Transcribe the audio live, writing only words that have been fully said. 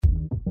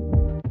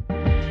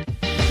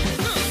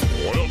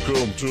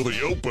Welcome to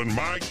the Open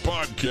Mic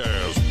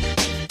Podcast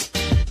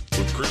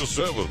with Chris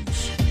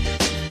Evans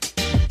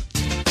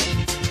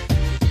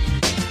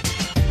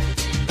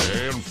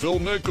and Phil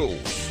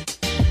Nichols,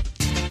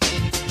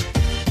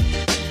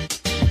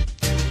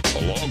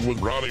 along with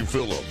Ronnie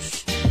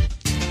Phillips.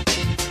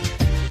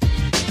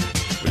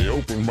 The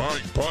Open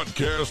Mic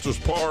Podcast is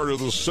part of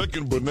the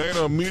Second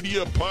Banana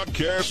Media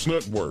Podcast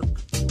Network.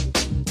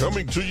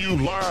 Coming to you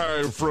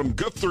live from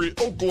Guthrie,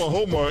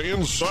 Oklahoma,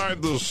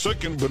 inside the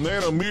Second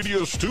Banana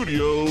Media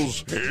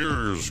Studios,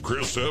 here's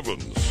Chris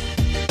Evans.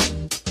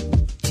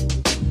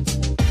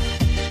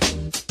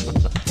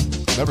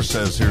 Never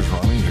says, here's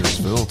Ronnie, here's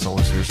Phil. It's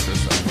always, here's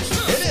Chris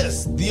Evans. It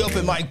is the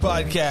Open Mic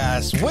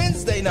Podcast,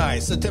 Wednesday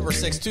night, September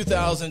 6,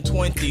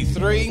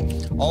 2023,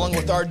 along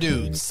with our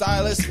dude,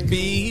 Silas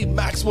B.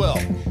 Maxwell.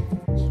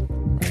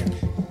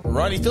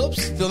 Ronnie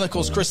Phillips, Phil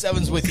Nichols, Chris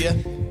Evans with you.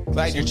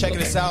 Glad you're checking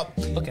us out.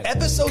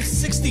 Episode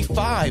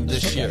 65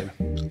 this year.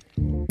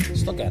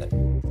 Just look at it.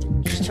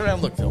 Just turn around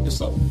and look, Phil. Just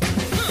look.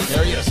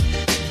 There he is.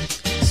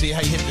 See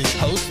how you hit the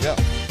post? Yeah.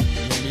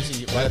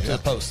 Right up to the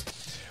post.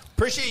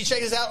 Appreciate you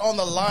checking us out on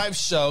the live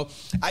show.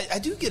 I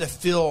do get a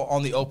feel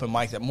on the open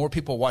mic that more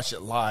people watch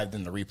it live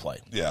than the replay.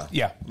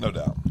 Yeah, no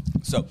doubt.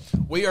 So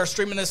we are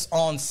streaming this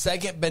on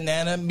Second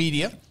Banana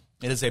Media.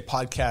 It is a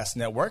podcast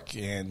network,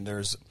 and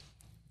there's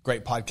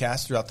great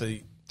podcasts throughout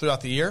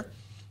the year.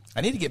 I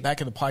need to get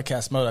back into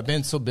podcast mode. I've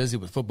been so busy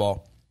with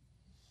football,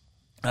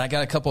 and I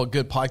got a couple of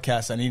good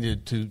podcasts I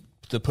needed to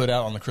put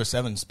out on the Chris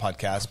Evans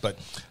podcast. But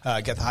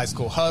I got the High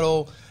School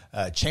Huddle,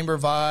 Chamber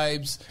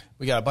Vibes.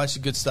 We got a bunch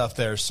of good stuff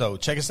there. So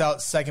check us out,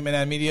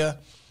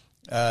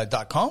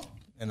 secondbananamedia.com,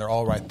 and they're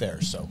all right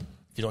there. So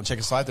if you don't check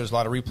us live, there's a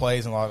lot of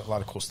replays and a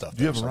lot of cool stuff.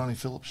 Do you have a Ronnie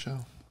Phillips show?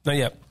 Not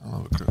yet. I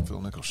don't have a Phil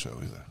Nichols show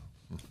either.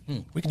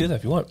 We can do that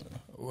if you want.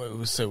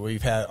 So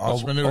we've had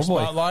Entrepreneur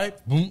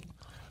Spotlight. No,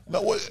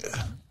 what?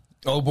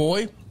 Oh,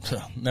 boy.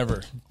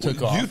 Never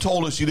took off. You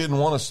told us you didn't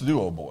want us to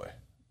do Oh Boy.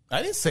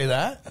 I didn't say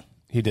that.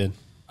 He did.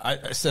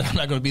 I said I'm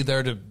not going to be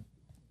there to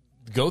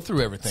go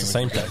through everything. It's the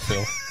same thing,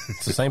 Phil.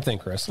 It's the same thing,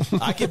 Chris.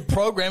 I can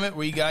program it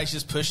where you guys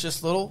just push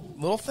this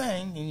little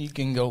thing, and you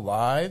can go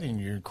live,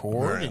 and you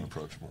record. Very and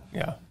unapproachable.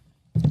 Yeah.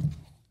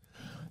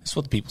 That's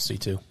what the people see,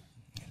 too.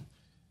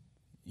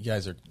 you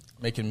guys are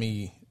making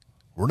me.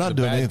 We're not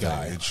doing anything.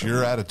 Guy. It's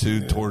your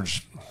attitude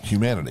towards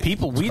humanity.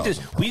 People, we've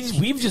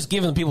just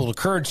given the people the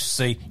courage to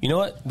say, you know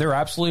what? They're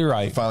absolutely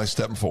right. Finally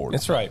stepping forward.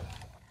 That's right.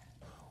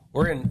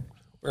 We're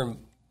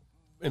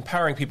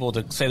empowering people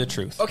to say the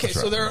truth. Okay,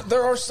 so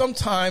there are some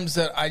times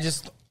that I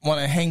just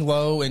want to hang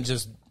low and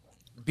just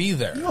be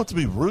there. You don't have to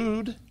be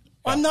rude.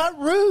 I'm not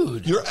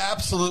rude. You're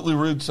absolutely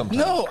rude sometimes.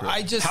 No, Chris.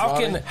 I just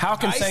How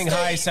can saying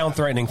hi sound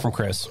threatening from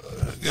Chris?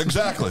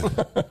 Exactly.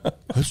 I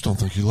just don't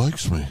think he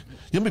likes me.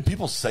 You know how many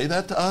people say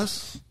that to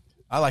us?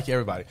 I like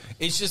everybody.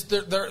 It's just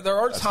there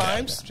are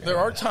times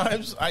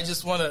I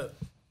just want to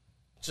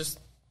just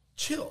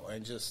chill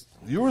and just.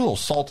 You were a little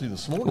salty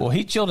this morning. Well,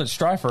 he chilled at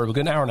Strife for a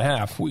good hour and a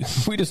half. We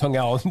just hung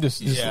out and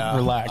just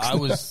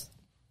relaxed.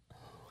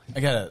 I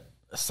got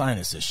a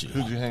sinus issue.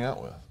 Who did you hang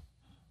out with?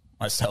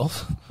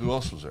 Myself. Who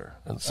else was there?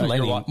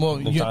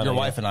 Your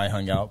wife and I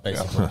hung out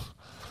basically.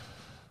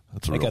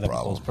 That's a real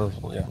problem.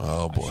 Purple, yeah.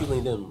 Oh boy. She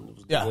leaned in.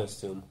 Yeah.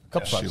 She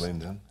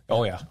leaned in.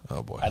 Oh yeah.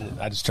 Oh boy.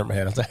 I just turned my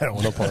head. I don't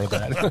want no part of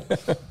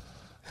that.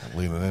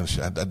 Leaning in.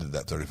 I did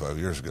that 35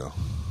 years ago.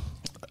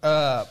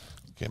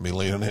 Can't be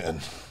leaning in.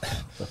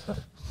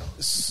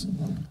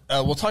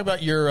 We'll talk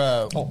about your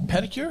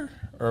pedicure.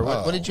 Or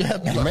what did you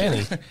have?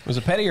 Manny. Was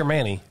it Petty or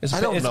Manny?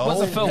 I don't know. What's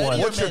the foot one?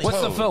 What's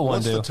the foot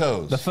one do? The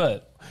toes? The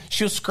foot.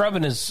 She was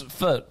scrubbing his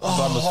foot,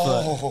 bottom of his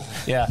foot.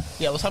 Yeah.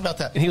 Yeah, we'll talk about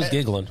that. And he was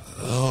giggling.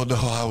 Oh, no,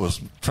 I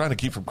was trying to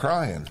keep from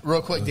crying.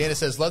 Real quick, Dana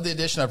says, love the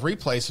addition of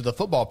replays to the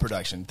football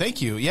production.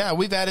 Thank you. Yeah,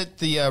 we've added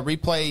the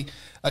replay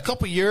a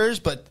couple years,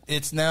 but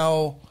it's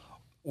now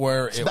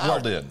where it's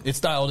dialed in. It's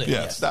dialed in.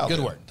 Yeah, yes. it's dialed Good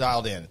in. word.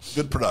 Dialed in.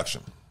 Good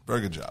production.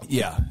 Very good job.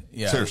 Yeah.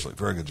 Seriously,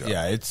 very good job.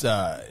 Yeah, it's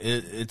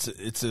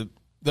the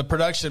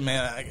production,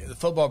 man. The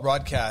football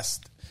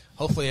broadcast.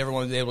 Hopefully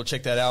everyone will be able to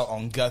check that out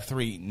on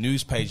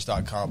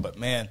GuthrieNewspage.com. But,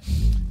 man,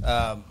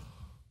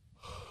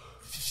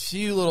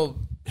 few little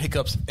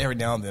hiccups every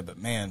now and then. But,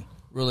 man,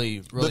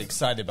 really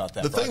excited about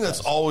that. The thing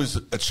that's always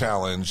a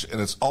challenge, and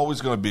it's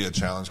always going to be a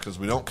challenge because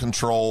we don't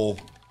control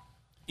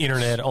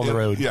internet on the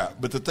road. Yeah,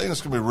 but the thing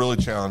that's going to be really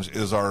challenged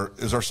is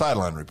our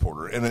sideline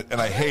reporter,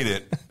 and I hate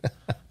it.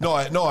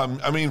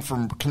 I mean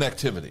from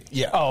connectivity.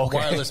 Yeah. Oh, okay.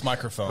 Wireless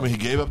microphone. I mean, he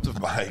gave up the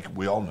mic.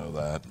 We all know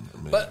that.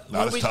 I mean, But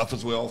not as tough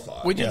as we all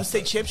thought. We do the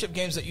state championship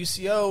games at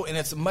UCO, and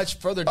it's a much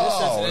further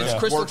distance, and it's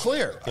crystal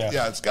clear.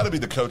 Yeah, it's got to be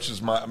the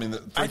coach's mind. I mean, the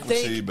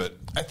frequency,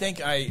 I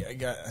think I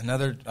got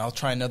another. I'll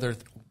try another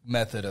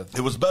method of.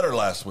 It was better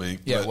last week.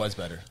 Yeah, it was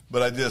better.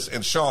 But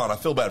and Sean, I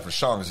feel bad for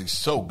Sean because he's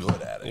so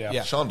good at it.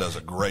 Yeah. Sean does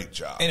a great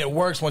job. And it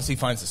works once he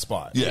finds the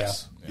spot.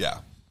 Yes.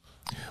 Yeah.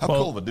 How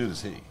cool of a dude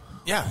is he?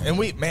 Yeah, and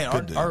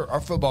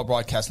our football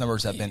broadcast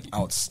numbers have been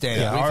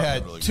outstanding. Yeah, We've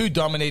had two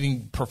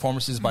dominating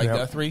performances by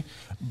Guthrie,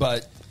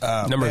 but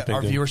our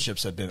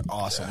viewerships have been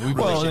awesome.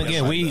 Well, and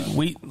again,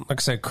 we like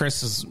I said,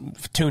 Chris has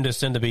tuned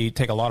us in to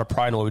take a lot of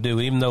pride in what we do.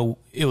 Even though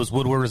it was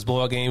Woodward's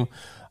blowout game,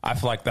 I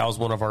feel like that was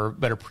one of our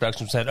better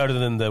productions, other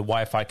than the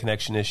Wi-Fi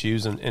connection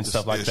issues and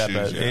stuff like that.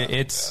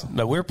 But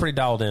but we were pretty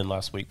dialed in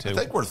last week too. I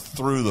think we're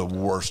through the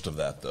worst of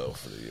that though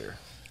for the year.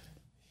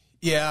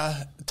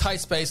 Yeah, tight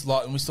space,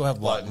 Lawton. We still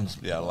have Lawton.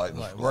 Yeah,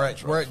 Lawton.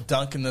 We're at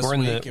Duncan this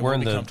week, and we'll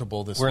be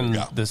comfortable this week. We're in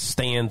the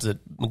stands at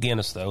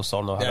McGinnis, though, so I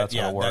don't know how that's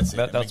going to work.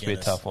 That's going to be a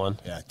tough one.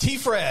 Yeah.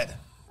 T-Fred,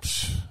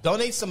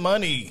 donate some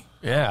money.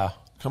 Yeah.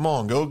 Come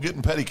on, go get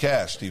in petty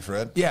cash,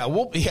 T-Fred. Yeah,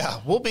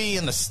 we'll be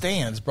in the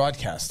stands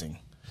broadcasting.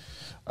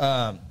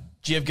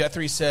 GF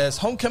Guthrie says,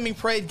 homecoming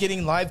parade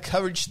getting live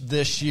coverage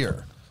this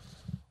year.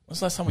 When's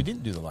the last time we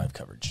didn't do the live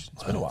coverage?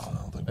 It's been a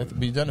while.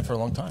 We've done it for a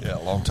long time. Yeah,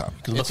 a long time.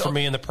 Look for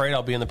me in the parade.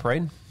 I'll be in the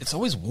parade. It's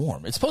always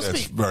warm. It's supposed to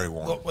be very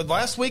warm. With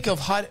last week of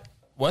hot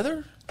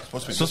weather,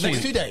 supposed to be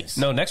next 2 days.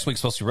 No, next week's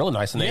supposed to be really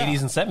nice in the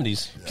 80s and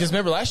 70s. Because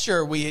remember last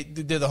year we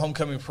did the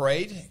homecoming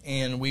parade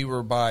and we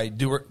were by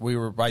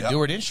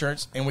Dewart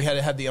Insurance, and we had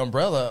to have the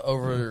umbrella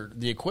over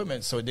the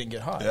equipment so it didn't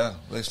get hot. Yeah,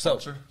 they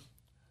sponsor.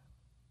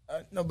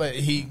 No, but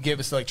he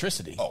gave us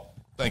electricity. Oh.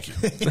 Thank you.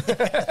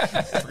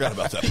 Forgot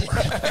about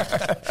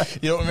that part.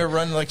 You don't remember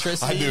running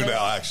electricity? I do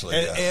now, actually.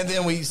 And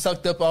then we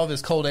sucked up all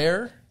this cold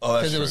air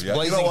because it was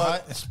blazing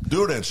hot.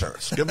 Do it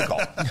insurance. Give them a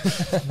call.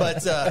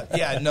 But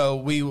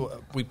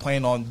we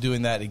plan on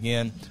doing that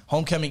again.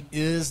 Homecoming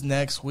is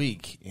next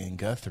week in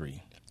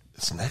Guthrie.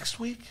 It's next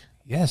week?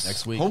 Yes.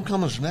 Next week.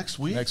 Homecoming's next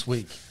week? Next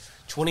week.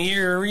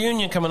 20-year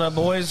reunion coming up,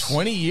 boys.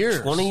 20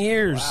 years. 20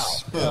 years.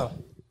 Wow. Yeah.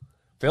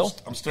 Phil?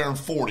 I'm staring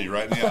 40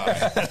 right in the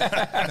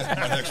eye.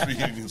 My next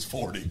reunion is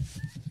 40.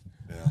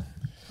 Yeah.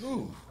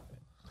 Ooh.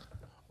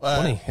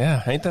 20.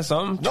 Yeah. Ain't that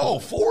something? No,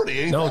 40.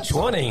 Ain't no, that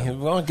 20.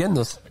 Something? Oh,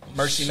 goodness.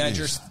 Mercy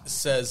Manager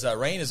says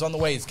rain is on the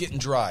way. It's getting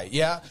dry.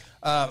 Yeah.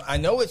 I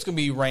know it's going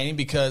to be raining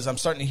because I'm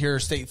starting to hear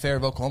State Fair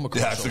of Oklahoma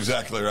commercials. Yeah, that's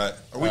exactly right.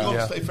 Are we going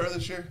to State Fair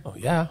this year? Oh,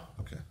 yeah.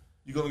 Okay.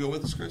 You going to go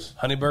with us, Chris?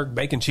 Honeyberg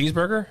bacon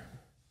cheeseburger?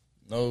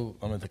 No,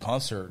 I'm at the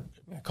concert.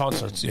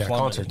 Concerts. Yeah,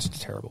 concerts. It's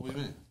terrible. What do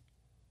you mean?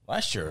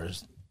 Last year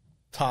was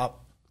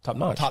top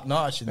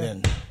notch, and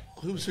then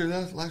who was here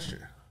last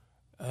year?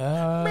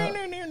 Oh,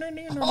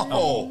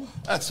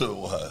 that's who it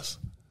was.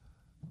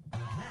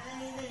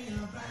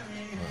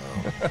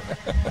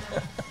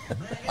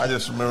 I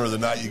just remember the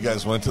night you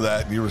guys went to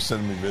that and you were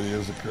sending me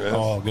videos of Chris.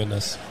 Oh,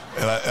 goodness.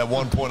 And at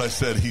one point I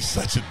said, he's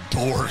such a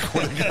dork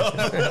when he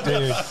goes.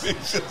 Dude,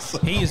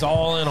 he's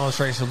all in on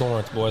Tracy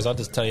Lawrence, boys. I'll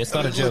just tell you, it's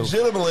not a joke.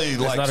 Legitimately,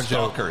 it's like not a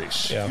joke.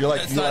 stalkerish. Yeah.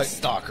 It's not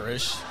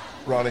stalkerish.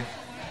 Ronnie,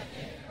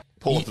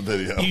 pull up the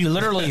video. You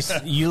literally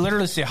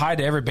say hi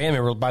to every band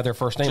member by their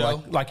first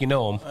name, like you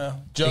know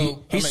them.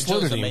 Joe, he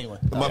saluted him.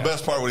 My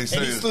best part when he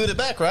said, and he saluted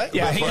back, right?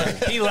 Yeah,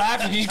 he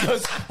laughed and he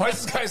goes,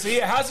 "What's this guy say?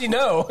 How's he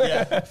know?"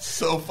 Yeah.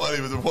 So funny.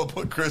 But at one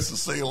point, Chris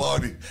is singing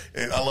along,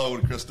 and I love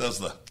when Chris does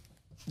this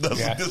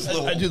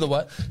little. I do the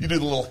what? You do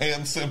the little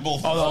hand symbol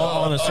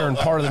on a certain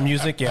part of the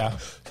music. Yeah,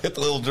 hit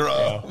the little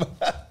drum.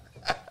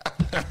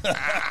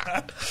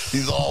 Yeah.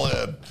 He's all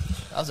in.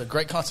 That was a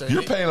great concert.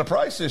 You're paying a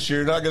price this year.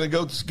 You're not going to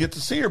go get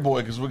to see your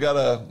boy because we got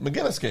a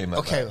McGinnis game.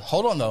 Okay,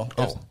 hold on though.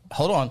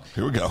 Hold on.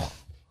 Here we go.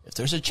 If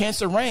there's a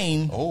chance of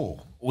rain,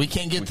 we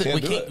can't get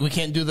we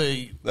can't do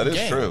the. That is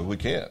game. True. We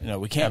can't.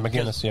 We can't.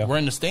 McGinnis. Yeah, we're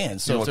in the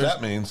stands. So you know what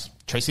that means?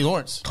 Tracy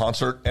Lawrence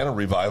concert and a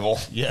revival.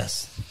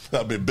 Yes,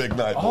 that'd be a big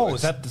night. Oh, boys.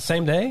 is that the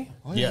same day?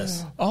 Oh,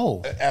 yes. Yeah.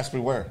 Oh, ask me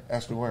where.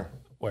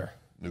 Where?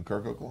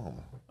 Newkirk,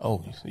 Oklahoma.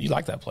 Oh, you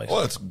like that place?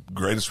 Well, it's the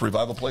greatest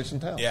revival place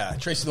in town. Yeah,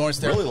 Tracy Lawrence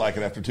there. Really like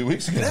it after 2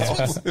 weeks ago.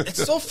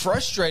 It's so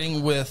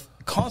frustrating with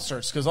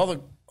concerts because all the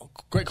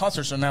great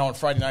concerts are now on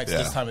Friday nights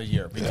this time of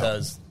year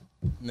because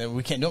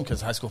we can't do them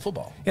because of high school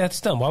football. Yeah, it's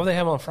dumb. Why would they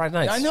have them on Friday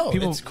nights? I know.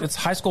 It's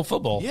high school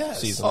football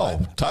season. Oh,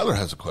 Tyler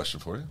has a question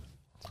for you.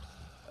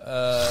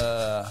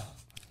 The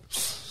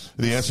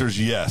answer is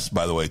yes,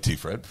 by the way,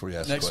 T-Fred, before you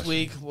ask next the question.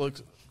 week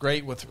looks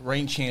great with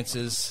rain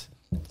chances.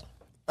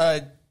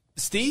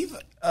 Steve,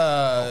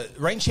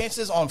 rain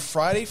chances on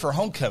Friday for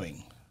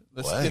homecoming.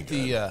 Let's get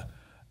the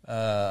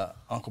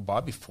Uncle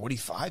Bobby,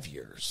 45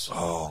 years.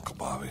 Oh, Uncle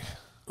Bobby.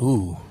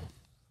 Ooh.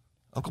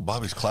 Uncle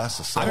Bobby's class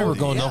of 70. I remember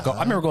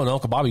going to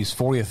Uncle Bobby's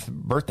 40th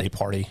birthday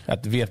party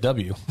at the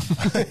VFW,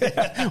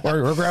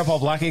 where Grandpa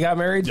Blackie got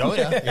married. Oh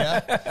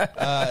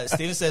yeah.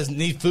 Steven says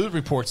need food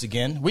reports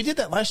again. We did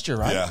that last year,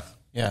 right?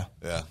 Yeah.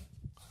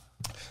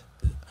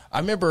 I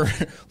remember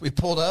we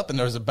pulled up and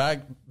there was a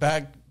back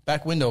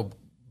window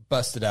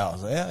busted out. I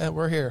was like, yeah,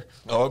 we're here.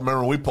 Oh, I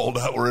remember we pulled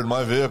out. We're in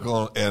my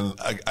vehicle, and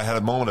I had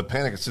a moment of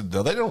panic. I said,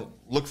 "No, they don't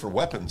look for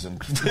weapons in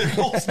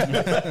vehicles.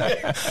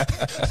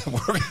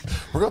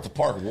 we're going to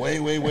park way."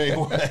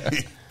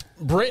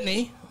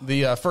 Brittany,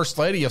 the first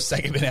lady of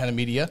Second Banana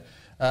Media,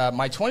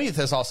 my 20th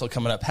is also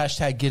coming up.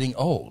 # getting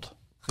old.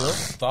 Phil,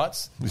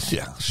 thoughts?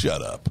 Yeah,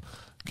 shut up.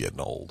 Getting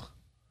old.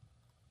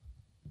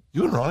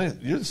 You and Ronnie,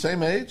 you're the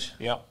same age?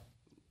 Yeah.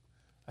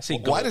 I see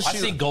gold. Why does I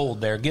see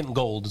gold there. Getting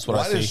gold is what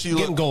I see.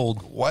 Getting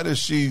gold. Why does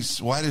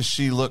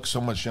she look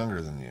so much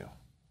younger than you?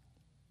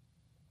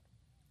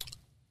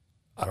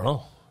 I don't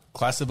know.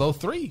 Class of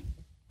 03.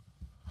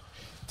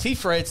 T.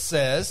 Fred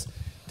says,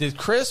 did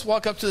Chris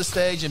walk up to the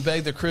stage and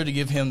beg the crew to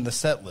give him the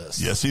set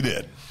list? Yes, he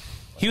did.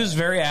 He was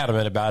very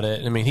adamant about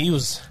it. I mean, he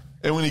was.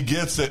 And when he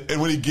gets it,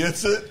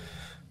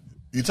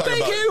 you talk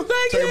Thank about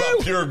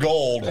you. pure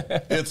gold.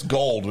 It's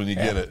gold when you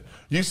get it.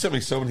 You sent me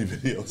so many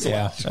videos.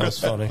 Yeah, that was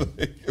funny.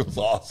 It was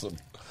awesome.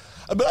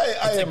 But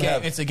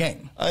It's a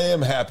game. I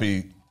am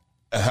happy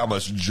at how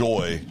much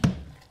joy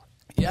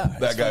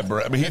that guy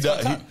brings. I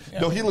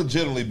mean, he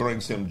legitimately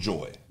brings him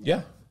joy.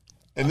 Yeah.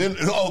 And then,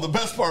 the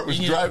best part was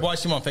driving.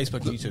 Watch him on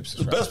Facebook and YouTube.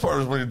 The best part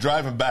was when you're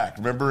driving back,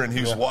 remember? And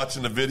he was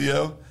watching the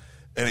video,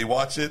 and he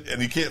watched it,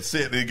 and he can't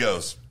see it, and he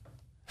goes,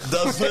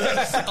 does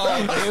this.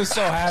 He was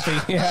so happy.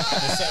 Yeah. The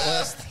set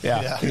list.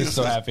 Yeah. He was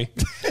so happy.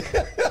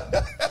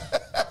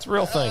 It's a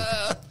real thing.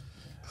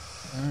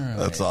 Right.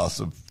 That's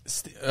awesome.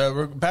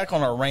 We're back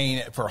on our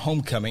reign for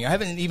homecoming. I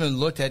haven't even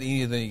looked at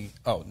any of the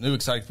new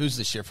exotic foods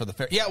this year for the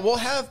fair. Yeah, we'll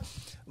have.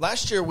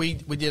 Last year we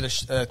did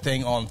a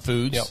thing on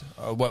foods,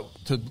 what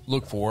to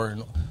look for.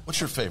 And what's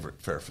your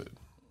favorite fair food?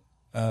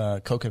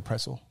 Coconut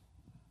pretzel.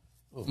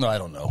 No, I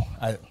don't know.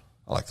 I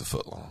like the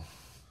footlong.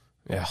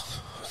 Yeah,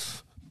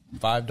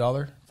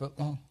 $5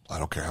 footlong. I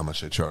don't care how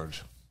much they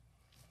charge.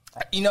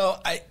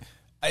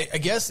 I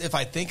guess if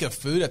I think of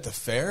food at the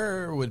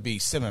fair, it would be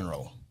cinnamon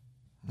roll.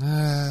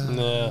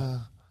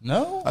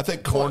 No, I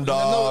think corn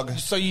dog. No,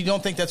 so you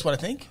don't think that's what I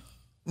think?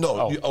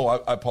 No.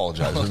 I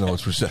apologize. I know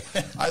what you're saying.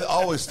 I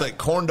always think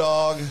corn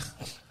dog.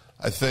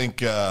 I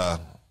think.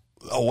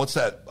 What's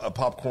that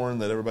popcorn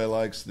that everybody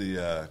likes?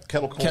 The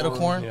kettle corn. Kettle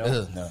corn.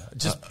 Yeah. No,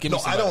 just give me.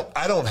 No,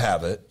 I don't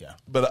have it. Yeah,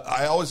 but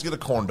I always get a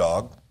corn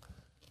dog.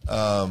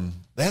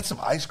 They had some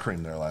ice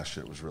cream there last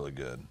year. It was really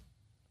good.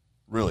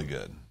 Really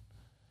good.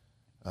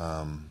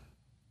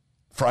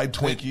 Fried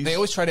Twinkies. They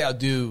always try to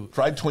outdo.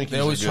 Fried Twinkies. They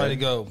always try to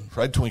go.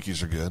 Fried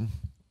Twinkies are good.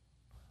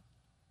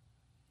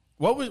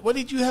 What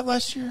did you have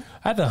last year?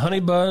 I had the honey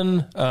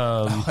bun.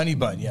 Honey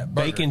bun, yeah.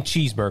 Bacon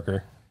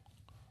cheeseburger.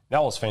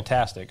 That was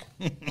fantastic.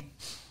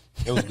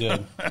 It was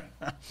good.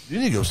 You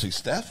need to go see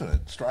Steph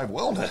at Strive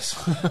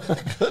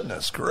Wellness.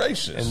 Goodness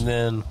gracious. And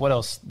then what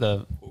else?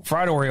 The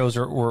fried Oreos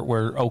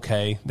were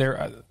okay.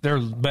 They're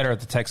better at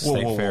the Texas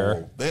State Fair.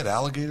 Whoa. They had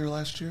alligator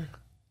last year?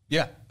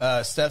 Yeah.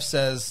 Steph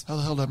says, how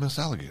the hell did I miss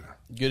alligator?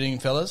 Good evening,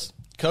 fellas.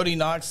 Cody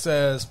Knox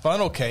says,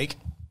 funnel cake.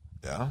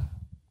 Yeah.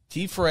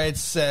 T. Fred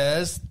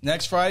says,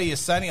 next Friday is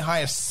sunny high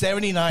of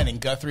 79 in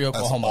Guthrie,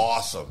 Oklahoma.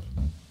 That's awesome.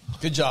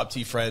 Good job,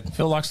 T. Fred.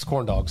 Phil likes the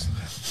corn dogs.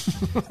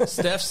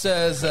 Steph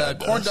says,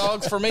 corn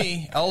dogs for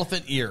me,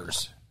 elephant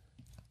ears.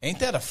 Ain't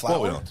that a flower?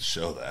 Well, we don't have to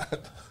show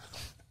that.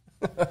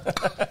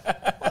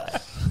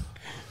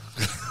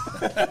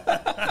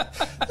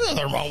 There's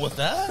nothing wrong with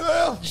that.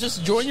 Well, just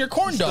enjoying your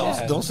corn dogs.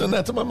 Don't send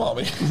that to my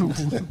mommy.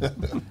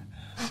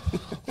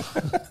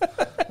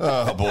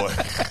 Oh, boy.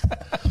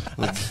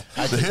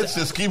 The hits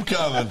just keep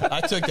coming.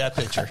 I took that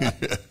picture.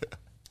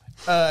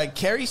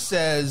 Carrie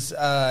says,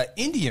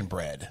 Indian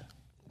bread.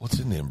 What's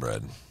Indian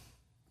bread?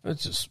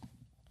 It's just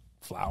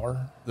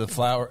flour. The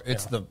flour.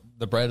 It's the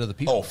bread of the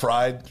people. Oh,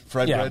 fried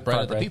bread?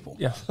 Bread of the people.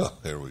 Yeah. Oh,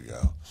 there we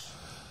go.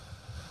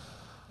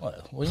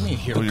 What do you mean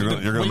here? Well,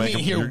 you're going to make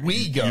them. Here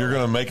we go. You're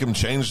going to make them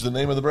change the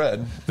name of the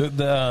bread.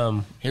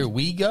 Here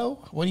we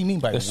go. What do you mean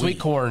by the sweet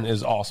corn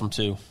is awesome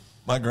too?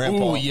 My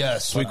grandpa. Oh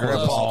yes, sweet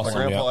grandpa. Awesome, my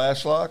grandpa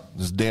Ashlock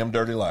is a damn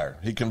dirty liar.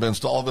 He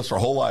convinced all of us our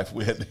whole life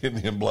we had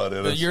Indian blood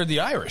in us. You're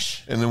the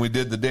Irish, and then we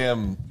did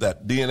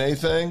that DNA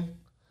thing.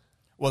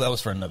 Well, that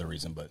was for another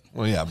reason, but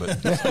yeah, but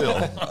still,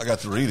 I got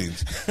the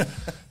readings.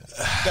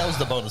 That was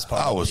the bonus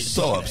part. I was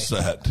so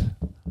upset.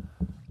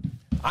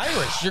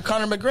 Irish, you're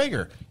Conor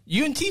McGregor.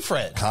 You and T.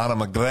 Fred. Conor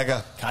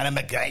McGregor.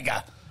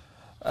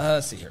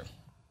 Let's see here.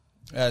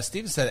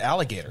 Steven said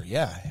alligator.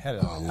 Yeah, I had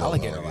an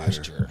alligator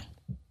last year.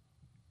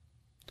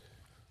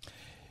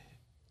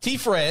 T.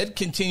 Fred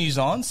continues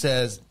on,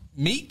 says,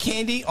 meat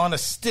candy on a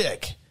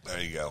stick. There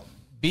you go.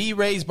 B.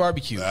 Ray's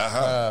barbecue.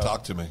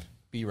 Talk to me.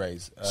 B.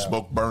 Ray's.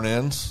 Smoked burnt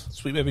ends.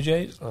 Sweet Baby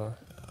J's.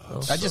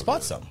 I just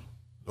bought some.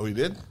 Oh, you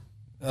did?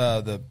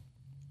 The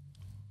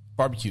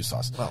barbecue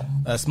sauce. Wow.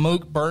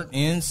 Smoked burnt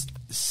ends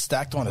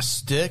stacked on a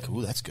stick.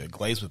 Ooh, that's good.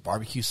 Glazed with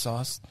barbecue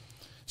sauce.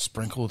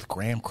 Sprinkled with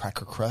graham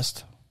cracker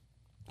crust.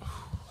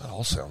 That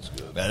all sounds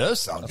good. That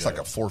does sound That's good.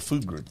 like a 4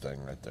 food group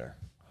thing right there.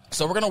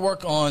 So we're going to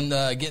work on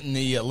getting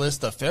the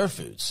list of fair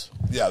foods.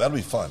 Yeah, that'll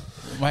be fun.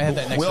 Might have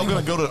that next week.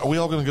 Are we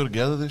all going to go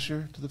together this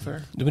year to the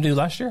fair? Did we do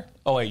last year?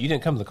 Oh wait, you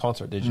didn't come to the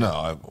concert, did you? No,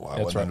 I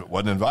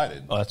wasn't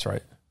invited. Oh, that's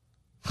right.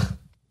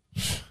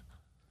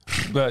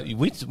 But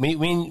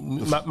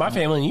my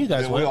family and you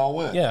guys Yeah, went. we all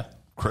went. Yeah.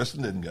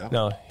 Kristen didn't go.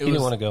 No, he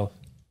didn't want to go.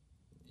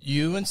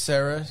 You and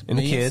Sarah, And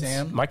me the kids,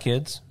 and Sam, my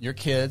kids. your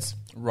kids,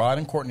 Rod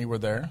and Courtney were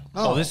there.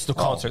 Oh, this is the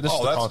concert. This is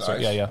the that's concert.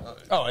 nice. Yeah, yeah,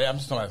 Oh, yeah, I'm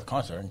just talking about the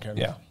concert. I don't care.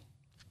 yeah.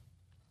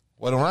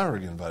 Why don't I ever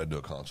get invited to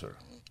a concert?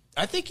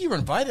 I think you were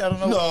invited. I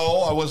don't know.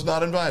 No, I was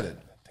not invited.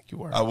 I think you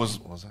were.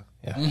 Was I?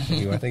 Yeah,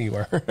 I think you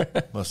were.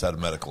 Must have had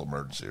a medical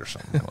emergency or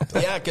something like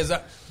that. Yeah, because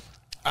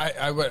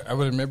I would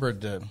remember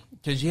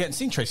because you hadn't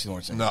seen Tracy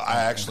Lawrence. No,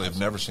 I actually have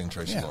never seen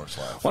Tracy Lawrence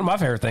live. One of my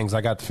favorite things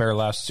I got at the fair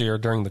last year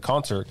during the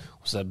concert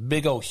was a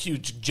big old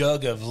huge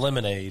jug of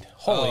lemonade.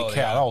 Holy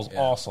cow, that was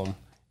awesome.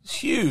 It's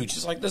huge.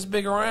 It's like this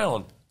big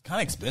around.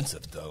 Kind of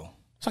expensive though.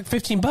 It's like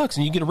 $15,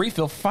 and you get a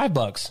refill for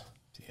 $5.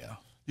 Yeah.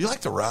 You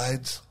like the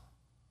rides?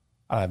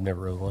 I've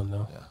never rode one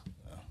though.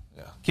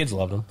 Yeah. Kids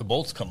loved them. The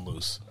bolts come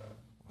loose.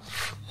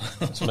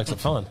 That's what makes it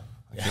fun.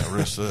 I can't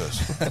risk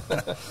this.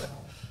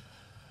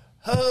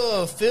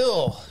 Oh,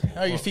 Phil.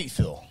 How are your feet,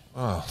 Phil?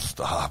 Oh,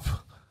 stop.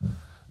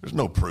 There's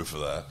no proof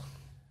of that.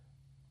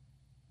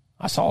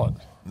 I saw it.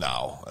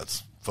 No,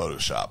 that's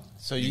Photoshop.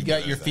 So you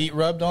got your feet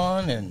rubbed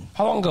on, and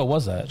How long ago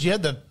was that? did you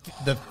have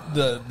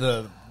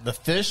the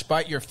fish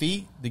bite your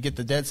feet to get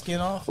the dead skin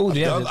off? Ooh,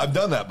 I've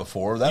done that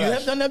before. You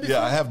have done that before?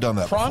 Yeah, I have done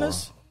that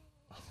Piranhas?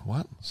 before.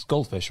 What? it's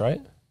goldfish,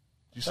 right?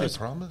 Did you say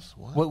promise?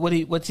 What?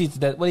 What eats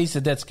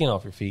the dead skin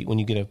off your feet when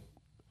you get a?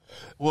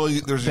 Well,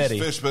 there's Betty.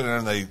 these fish been there,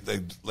 and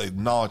they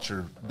gnaw at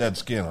your dead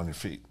skin on your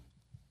feet.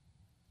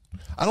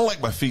 I don't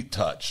like my feet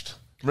touched.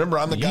 Remember,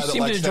 I'm the guy You that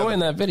seem to likes enjoy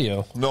that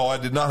video. No, I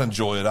did not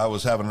enjoy it. I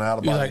was having an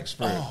out-of-body like,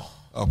 experience.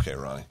 Okay,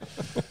 Ronnie.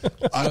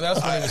 No, that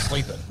was when he was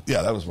sleeping.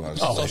 Yeah, that was when I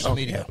was social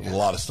media. A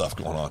lot of stuff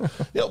going on.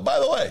 By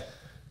the way,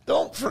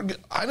 don't forget,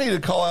 I need to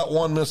call out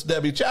one Miss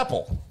Debbie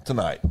Chappell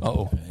tonight.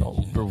 Oh,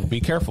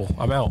 be careful!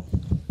 I'm out.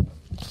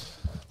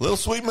 Little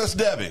sweet Miss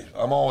Debbie.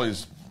 I'm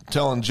always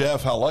telling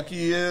Jeff how lucky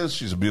he is.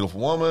 She's a beautiful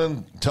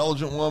woman,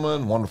 intelligent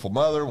woman, wonderful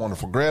mother,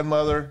 wonderful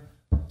grandmother.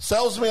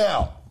 Sells me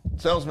out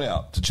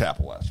to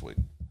Chapel last week.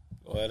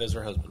 Well, that is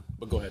her husband.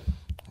 But go ahead.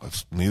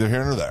 That's neither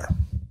here nor there.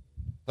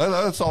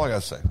 That's all I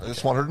got to say. I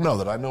just want her to know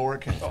that I know where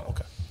it came from.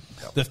 Okay.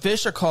 The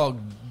fish are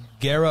called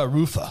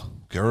Gararufa.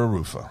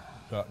 Gararufa.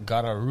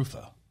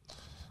 Gararufa.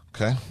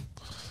 Okay.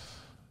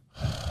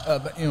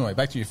 But anyway,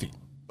 back to your feet.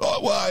 Oh,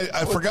 well,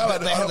 I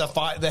forgot. They have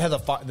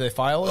the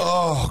file.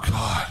 Oh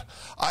God,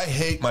 I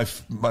hate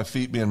my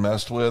feet being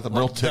messed with. I'm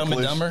real Dumb and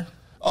ticklish. Dumber?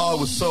 Oh,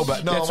 it was so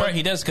bad. No, That's right.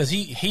 He does because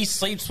he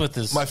sleeps with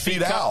his my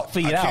feet out.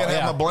 I can't have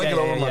yeah. my blanket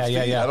over my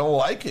feet. Yeah. I don't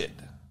like it.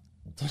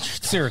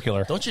 Serial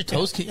killer. Don't your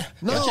toes get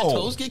No. Don't your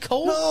toes get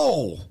cold?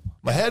 No,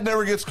 my head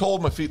never gets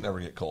cold. My feet never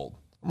get cold.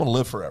 I'm gonna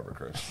live forever,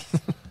 Chris.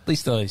 At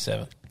least till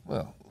 87.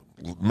 Well,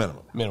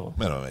 minimum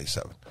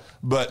 87.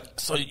 But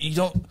So you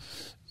don't.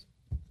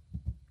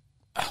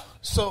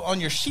 So on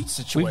your sheet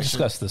situation, We've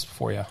discussed this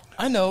before, yeah.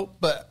 I know,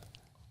 but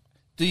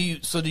do you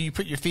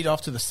put your feet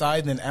off to the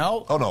side and then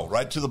out? oh no,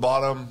 right to the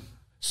bottom.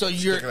 So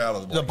Sticking out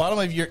of the the blanket. bottom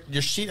of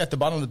your sheet at the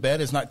bottom of the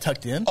bed is not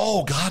tucked in.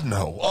 Oh God,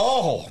 no.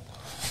 Oh.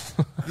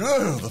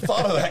 Ugh, the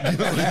thought of that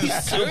gives me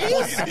just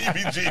complete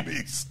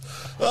heebie-jeebies.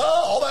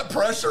 Oh, all that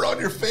pressure on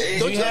your feet.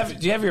 Do you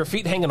have your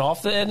feet hanging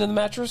off the end of the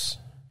mattress?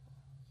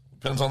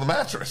 Depends on the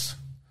mattress.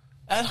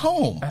 At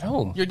home. At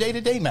home. Your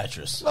day-to-day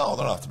mattress. No,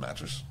 they're not off the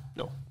mattress.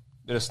 No.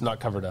 They're just not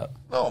covered up.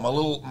 No,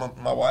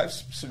 my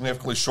wife's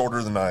significantly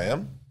shorter than I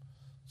am,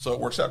 so it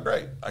works out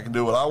great. I can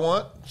do what I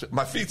want.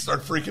 My feet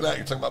start freaking out.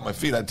 You're talking about my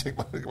feet. I take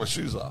my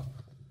shoes off.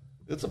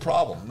 It's a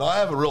problem. No, I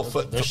have a real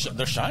foot. They're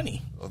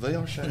shiny. Oh, they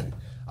are shiny.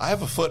 I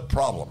have a foot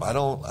problem. I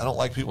don't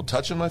like people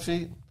touching my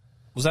feet.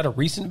 Was that a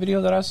recent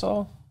video that I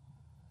saw?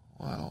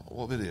 Wow,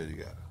 what video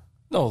you got?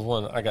 No, the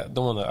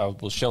one that I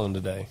was showing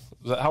today.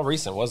 How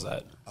recent was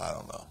that? I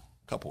don't know.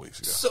 A couple weeks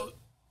ago. So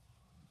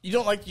you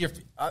don't like your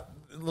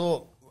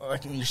little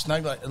like when you're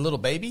snug like a little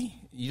baby?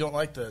 You don't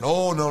like the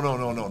No.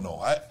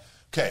 I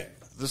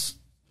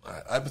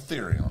have a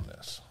theory on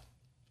this.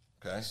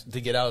 Okay, to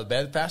get out of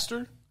bed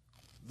faster?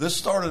 this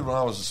started when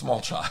I was a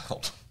small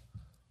child.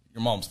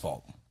 Your mom's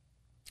fault.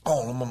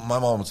 Oh, my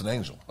mom was an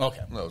angel.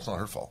 Okay. No, it's not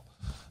her fault.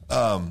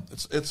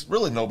 It's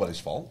really nobody's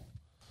fault.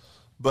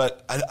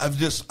 But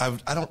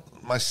I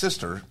don't. My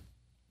sister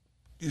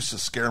used to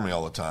scare me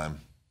all the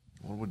time.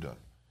 What are we doing?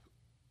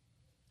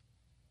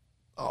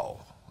 Oh,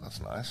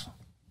 that's nice.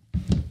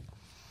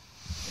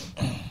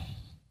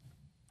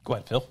 Go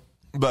ahead, Phil.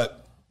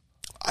 But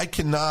I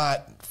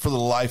cannot, for the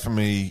life of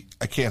me,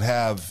 I can't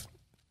have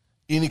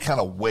any kind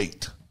of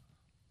weight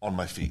on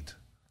my feet.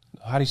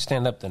 How do you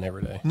stand up then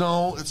every day?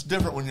 No, it's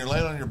different when you're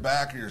laying on your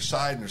back or your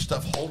side and your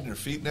stuff holding your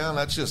feet down.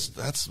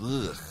 That's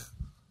ugh,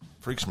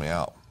 freaks me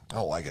out. I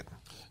don't like it.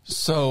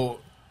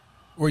 So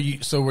were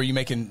you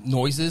making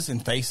noises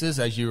and faces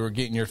as you were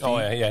getting your feet? Oh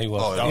yeah, he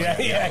was. Oh,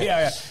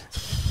 yeah.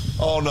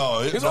 Oh no!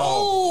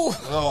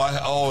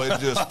 It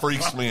just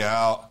freaks me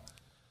out.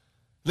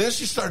 Then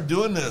she started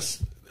doing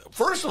this.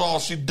 First of all,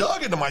 she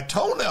dug into my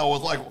toenail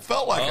with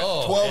felt like a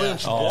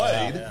 12-inch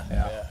blade.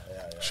 Yeah.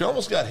 She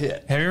almost got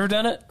hit. Have you ever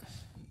done it?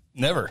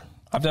 Never.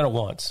 I've done it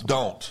once.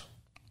 Don't.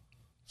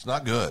 It's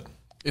not good.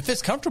 If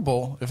it's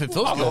comfortable, if it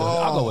feels I'll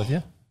good. go with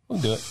you. We'll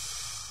do it.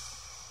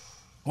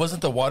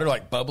 Wasn't the water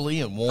like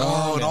bubbly and warm?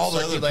 Oh, and all the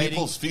other circulating?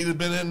 people's feet had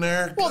been in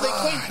there. Well,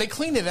 God. they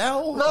cleaned it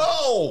out.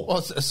 No. Well,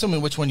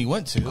 assuming which one you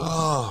went to.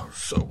 Oh,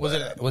 so Was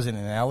bad. it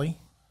an alley?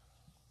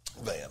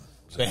 Van.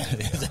 Van.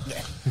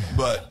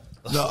 But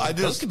No, I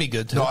just those could be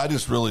good too. No, I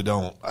just really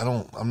don't.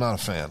 I'm not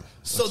a fan.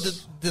 So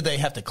did they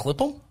have to clip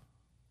them?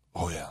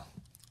 Oh yeah,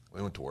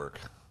 we went to work.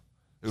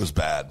 It was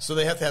bad. So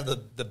they have to have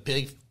the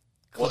big.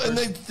 Well, and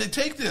they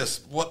take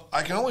this, what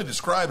I can only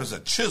describe as a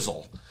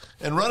chisel,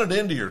 and run it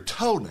into your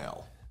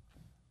toenail.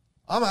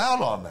 I'm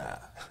out on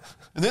that.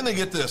 And then they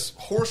get this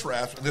horse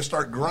rasp and they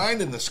start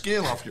grinding the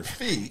skin off your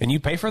feet. And you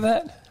pay for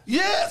that?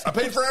 Yes, I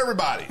paid for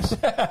everybody's.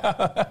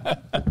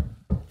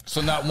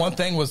 So not one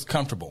thing was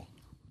comfortable.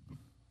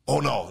 Oh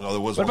no, there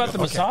was. What about the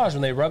massage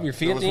when they rub your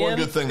feet There at was the one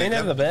end? good thing. They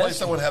didn't have the place best.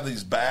 that would have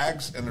these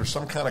bags, and there's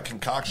some kind of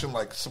concoction,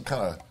 like some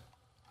kind of,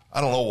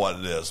 I don't know what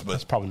it is, but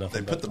That's probably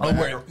nothing, They put the Oh, bag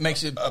where it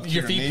makes it up to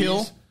your feet knees,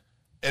 peel?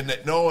 and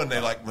they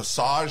like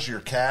massage your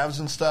calves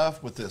and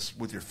stuff with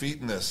your feet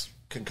in this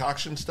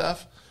concoction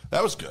stuff.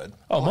 That was good.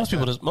 Oh, most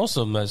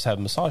of them just have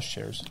massage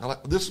chairs. I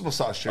like this is a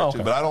massage chair Okay.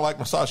 too, but I don't like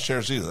massage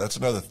chairs either. That's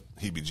another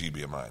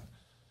heebie-jeebie of mine.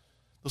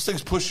 Those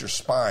things push your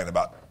spine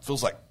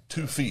feels like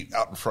 2 feet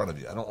out in front of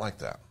you. I don't like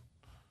that.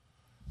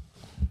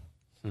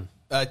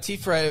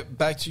 T-Fray,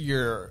 back to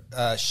your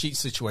sheet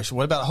situation.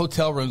 What about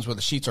hotel rooms where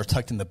the sheets are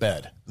tucked in the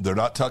bed? They're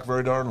not tucked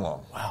very darn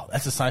long. Wow,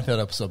 that's a Seinfeld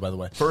episode, by the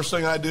way. First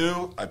thing I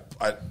do,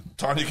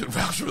 Tanya can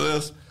vouch for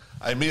this,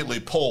 I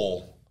immediately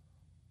pull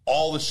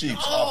all the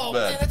sheets off the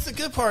bed. Man, that's the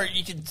good part.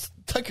 You can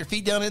tuck your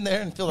feet down in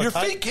there and feel like Your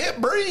feet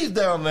can't breathe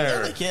down there.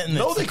 No, they can't. And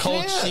No, it's they a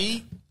cold can't.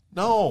 sheet.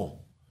 No.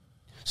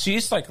 So you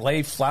just like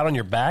lay flat on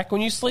your back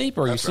when you sleep,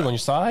 or you That's sleep right. on your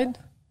side?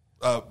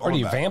 On Or do my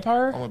you back.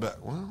 vampire? On my back.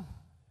 Well,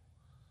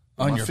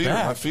 On my your feet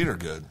back. my feet are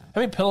good.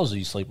 How many pillows do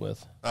you sleep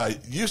with?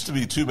 Used to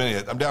be too many.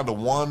 I'm down to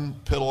one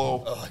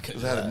pillow Oh, I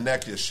couldn't because I had do a that.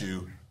 neck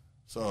issue.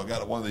 So I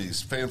got one of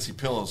these fancy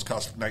pillows,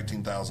 cost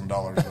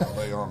 $19,000 that I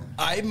lay on.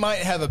 I might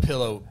have a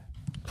pillow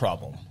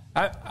problem.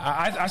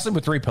 I sleep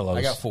with 3 pillows.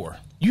 I got 4.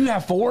 You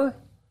have 4?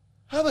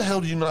 How the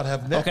hell do you not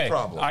have neck Okay,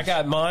 problems? I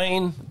got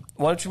mine.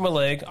 One between my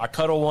leg. I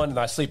cuddle one and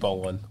I sleep on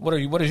one.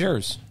 What is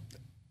yours?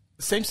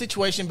 Same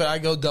situation, but I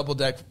go double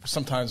deck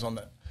sometimes on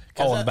the.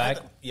 Oh, on the back?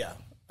 Yeah,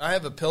 I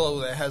have a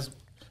pillow that has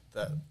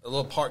a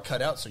little part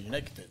cut out so your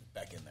neck can fit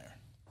back in there.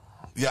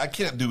 Yeah, I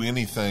can't do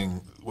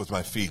anything with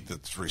my feet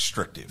that's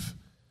restrictive.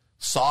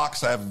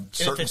 Socks, I have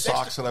certain it's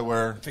socks extra- that I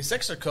wear. If it's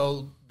extra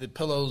cold, the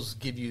pillows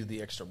give you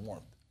the extra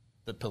warmth.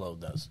 The pillow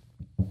does.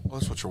 Well,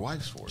 that's what your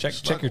wife's for.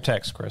 Check your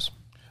text, Chris.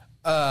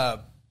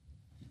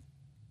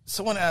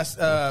 Someone asked.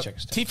 Check his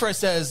text. T-Fry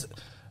says,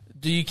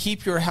 "Do you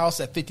keep your house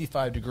at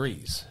 55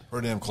 degrees?"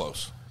 We're damn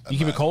close. You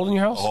keep it cold in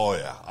your house? Oh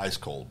yeah, ice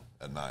cold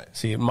at night.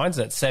 See, mine's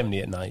at 70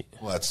 at night.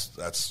 Well,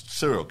 that's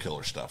serial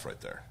killer stuff right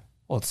there.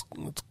 Well, it's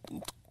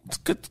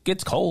good. It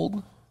gets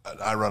cold.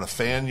 I run a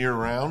fan year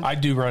round. I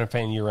do run a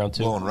fan year round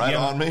too. Blowing right You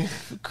have- on me.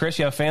 Chris,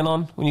 you have a fan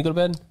on when you go to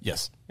bed?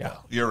 Yes. Yeah.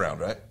 Year round,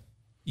 right?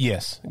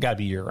 Yes, got to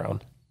be year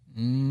round.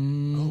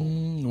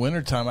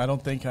 Wintertime, I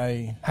don't think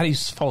I. How do you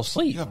fall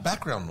asleep? You have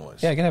background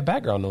noise. Yeah, you gotta have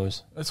background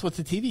noise. That's with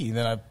the TV.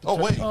 Then I. Oh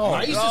wait.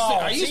 I used to.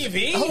 I used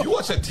TV? To, You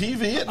watch that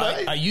TV at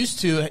night? I used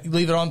to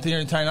leave it on the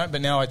entire night, but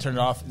now I turn it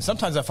off. And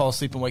sometimes I fall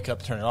asleep and wake up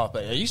and turn it off.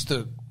 But it used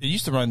to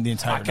run the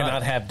entire I cannot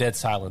night. have dead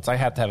silence. I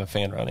have to have a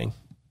fan running.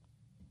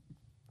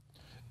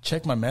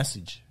 Check my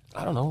message.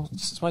 I don't know.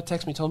 This is why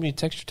text me told me to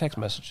text your text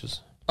messages.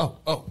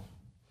 Oh.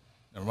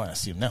 Never mind. I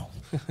see them now.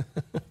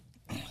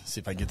 See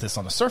if I get this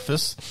on the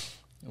surface,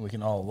 and we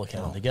can all look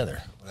at them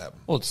together. What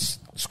happened? Well, it's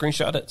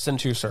screenshot it, send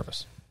it to your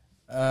service.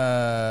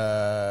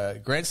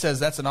 Grant says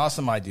that's an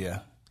awesome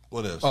idea.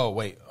 What is? Oh,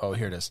 wait. Oh,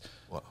 here it is.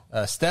 What?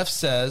 Steph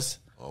says,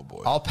 Oh,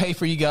 boy. I'll pay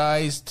for you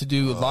guys to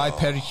do live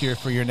pedicure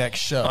for your next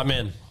show. I'm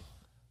in.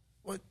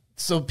 What?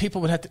 So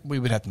people we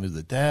would have to move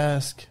the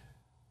desk.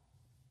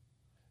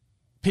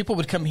 People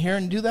would come here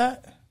and do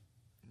that?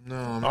 No,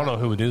 I don't know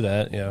who would do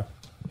that. Yeah.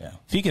 Yeah.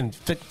 If you can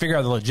figure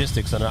out the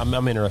logistics on it, I'm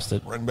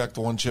interested. bring back the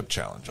one chip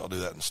challenge. I'll do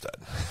that instead.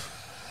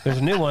 There's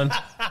a new one.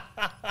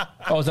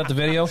 Oh, is that the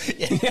video?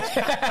 Wait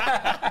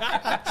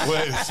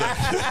a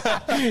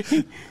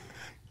second.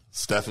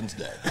 Stefan's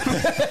dead.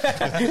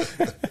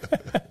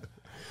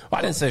 Well,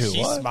 I didn't say who it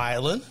She's was.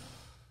 smiling.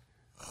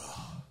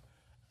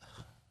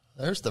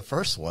 There's the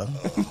first one.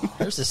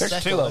 There's the There's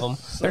second 2 of one. them.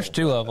 There's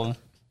 2 of them.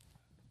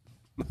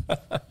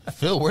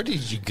 Phil, where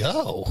did you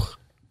go?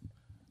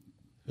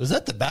 Was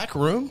that the back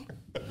room?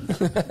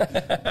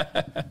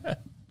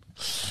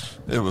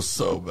 It was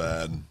so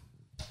bad.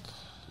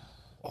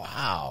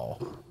 Wow.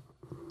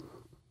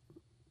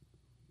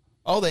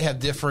 Oh, they have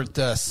different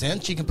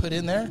scents you can put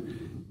in there.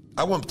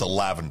 I went with the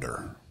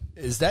lavender.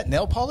 Is that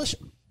nail polish?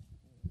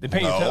 They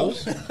paint your No.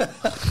 toes?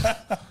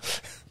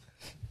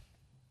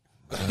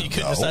 You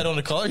couldn't decide on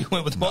the color. You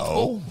went with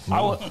multiple.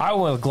 I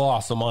went with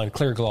gloss on mine.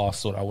 Clear gloss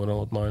is what I went on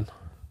with mine.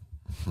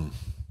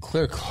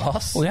 Clear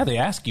gloss. Well, yeah, they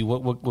ask you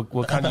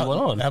what kind you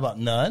went on. How about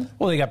none?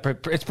 Well, they got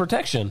it's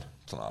protection.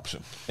 It's an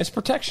option. It's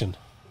protection.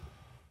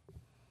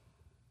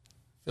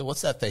 Phil,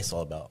 what's that face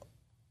all about?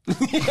 It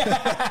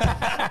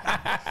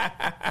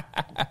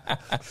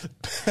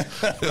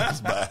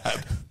was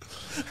bad.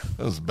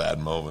 That was a bad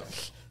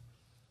moment.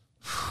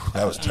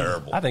 That was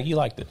terrible. I think you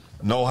liked it.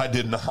 No, I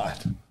did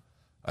not.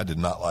 I did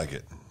not like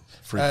it.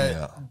 Freaked me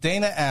out.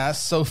 Dana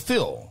asks, so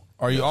Phil,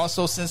 Are you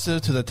also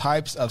sensitive to the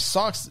types of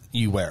socks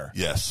you wear?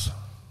 Yes.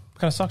 What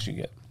kind of socks you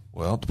get?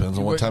 Well, it depends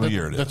on what time of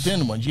year it is. The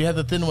thin ones. You have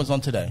the thin ones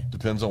on today.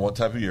 Depends on what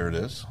type of year it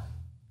is.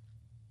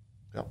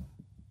 Yep.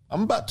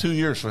 I'm about 2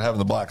 years from having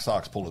the black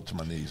socks pulled up to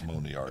my knees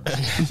mowing the yard.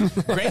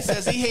 Grant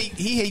says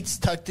he hates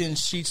tucked in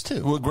sheets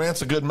too. Well,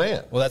 Grant's a good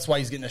man. Well, that's why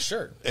he's getting a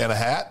shirt. And a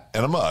hat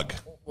and a mug.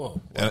 Whoa.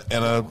 And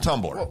a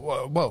tumbler.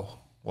 Whoa.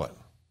 What?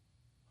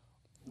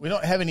 We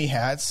don't have any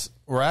hats.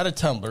 We're out of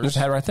tumblers. There's a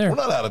hat right there. We're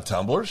not out of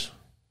tumblers.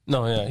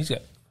 No, yeah, he's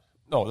got.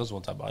 No, there's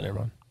one type by. Never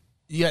mind.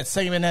 You got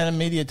Second Banana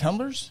Media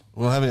tumblers?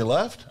 We don't have any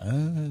left?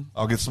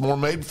 I'll get some more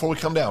made before we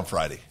come down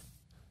Friday.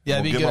 Yeah,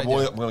 I'm that'd be going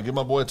good. to give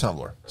my boy a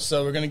tumbler.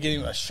 So we're going to get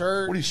him a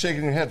shirt. What are you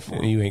shaking your head for?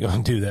 You ain't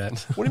going to do that.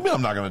 What do you mean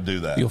I'm not going to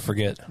do that? You'll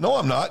forget. No,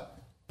 I'm not.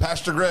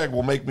 Pastor Greg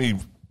will make me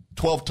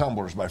 12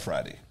 tumblers by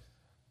Friday.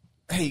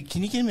 Hey,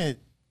 can you let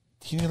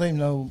him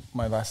know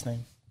my last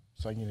name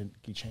so I can get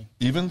a keychain?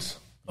 Evans?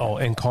 Oh,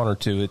 and Connor,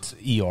 too. It's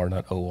ER,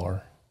 not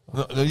OR.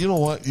 No, you know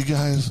what, you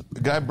guys?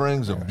 The guy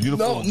brings a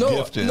beautiful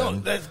gift in. No,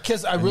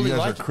 because I really you guys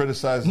like are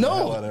criticizing the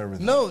hell out of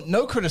everything.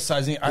 No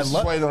criticizing. This is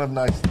why you don't have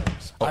nice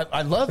things. Oh.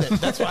 I love it.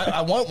 That's why I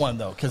want one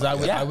though, because I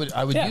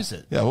would use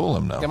it. Yeah, we'll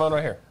let him know. Come on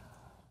right here.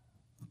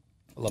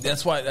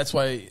 That's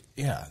why.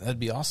 Yeah, that'd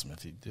be awesome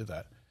if you did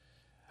that.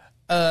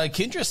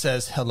 Kendra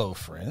says, "Hello,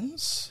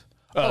 friends."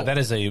 That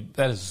is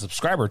a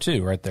subscriber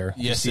too, right there.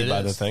 Yes, you see it by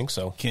is. the thing.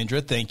 So,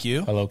 Kendra, thank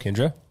you. hello,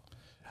 Kendra.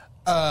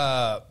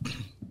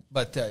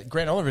 But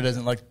Grant Oliver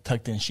doesn't like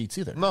tucked in sheets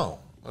either. No,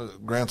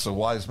 Grant's a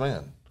wise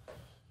man.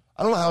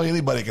 I don't know how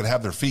anybody can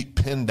have their feet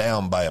pinned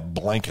down by a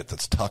blanket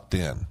that's tucked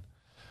in.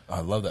 I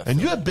love that. And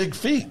you have big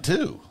feet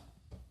too.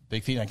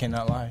 Big feet. I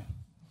cannot lie.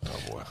 Oh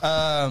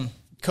boy.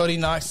 Cody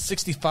Knox,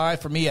 65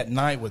 for me at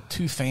night with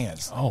 2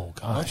 fans. Oh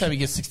The only gosh. time you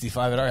get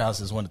 65 at our house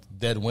is when it's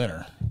dead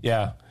winter.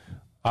 Yeah,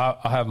 I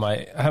have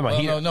my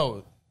heater.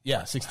 No.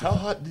 Yeah, 65. How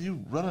hot do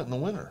you run it in the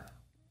winter?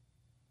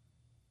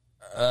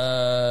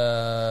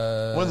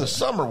 When in the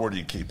summer, where do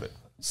you keep it?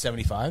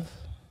 75.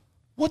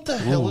 What the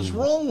hell is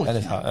wrong with That you?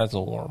 is hot. That's a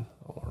little warm.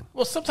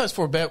 Well, sometimes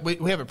for bed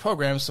we have it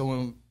programmed so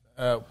when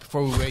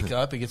before we wake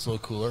up it gets a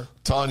little cooler.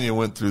 Tanya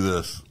went through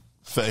this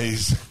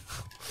phase.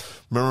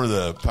 Remember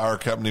the power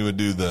company would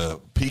do the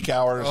peak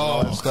hours and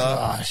all that stuff?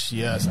 Gosh,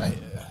 yes.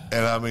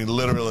 And I mean,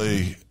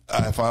 literally,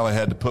 I finally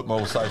had to put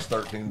mobile size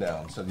 13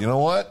 down. Said, you know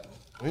what?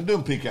 We ain't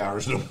doing peak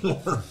hours no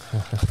more.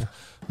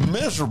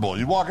 Miserable.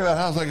 You walk in that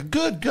house like,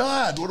 good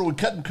God, what are we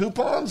cutting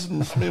coupons?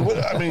 And,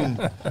 I mean,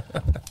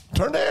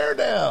 turn the air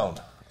down.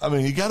 I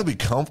mean, you got to be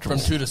comfortable.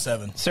 From 2 to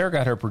 7. Sarah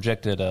got her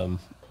projected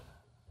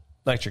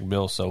electric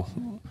bill, so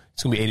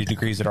it's going to be 80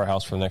 degrees at our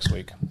house for next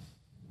week.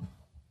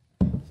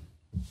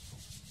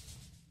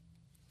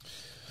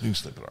 You can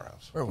sleep at our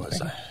house. Where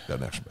was I? Got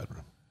an extra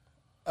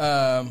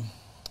bedroom.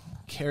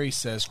 Carrie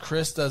says,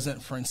 Chris,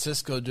 doesn't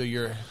Francisco do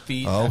your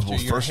feet Oh, after well,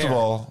 your first hair? of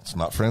all, it's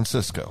not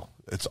Francisco.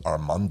 It's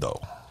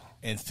Armando.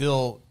 And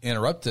Phil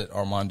interrupted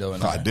Armando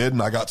and I did,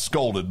 and I got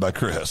scolded by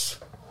Chris.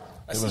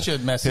 I sent you a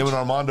message. Him and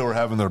Armando were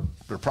having their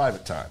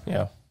private time.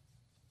 Yeah.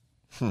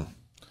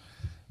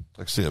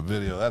 Like, see a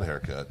video of that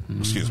haircut.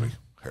 Excuse me,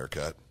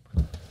 haircut.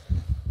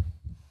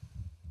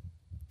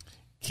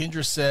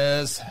 Kendra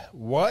says,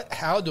 "What?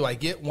 How do I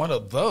get one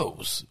of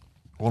those?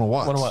 Want to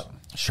watch? What? What?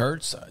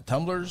 Shirts,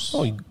 tumblers?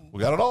 Oh, We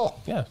got it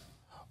all. yeah.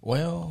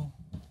 Well,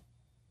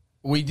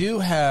 we do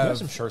There's have.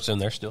 some shirts in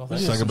there still. I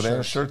think. Second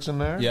banana shirts in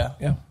there. Yeah,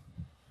 Yeah.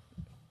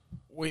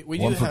 we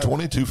One do for have,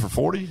 20, 2 for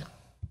 40.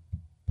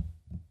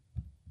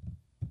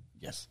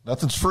 Yes,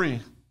 Nothing's free.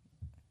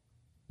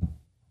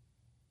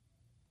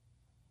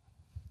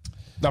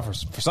 Not for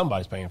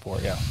somebody's paying for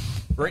it. Yeah.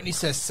 Brittany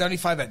says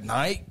 75 at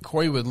night.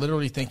 Corey would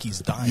literally think he's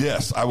dying.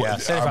 Yes, I would. Yeah,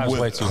 75 is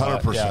way too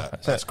hot. 100%. Yeah.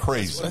 That's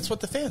crazy. That's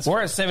what the fans.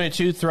 We're at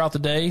 72 throughout the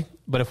day,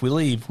 but if we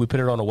leave, we put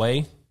it on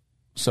away,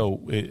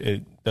 so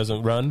it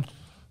doesn't run.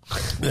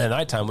 At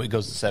nighttime, it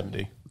goes to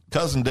 70.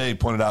 Cousin Dave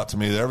pointed out to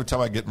me that every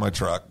time I get in my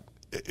truck,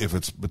 if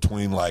it's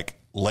between like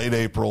late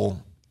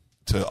April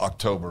to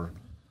October,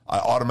 I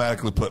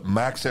automatically put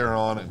max air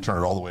on and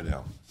turn it all the way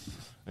down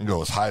and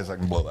go as high as I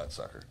can blow that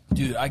sucker.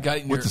 Dude, I got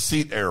in With your the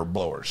seat air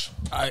blowers.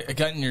 I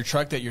got in your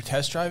truck that you're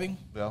test driving,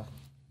 Yeah.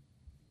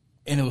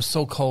 and it was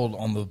so cold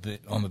on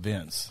the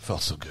vents.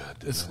 Felt so good.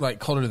 It's like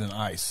colder than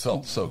ice.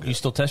 Felt so good. You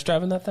still test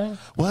driving that thing?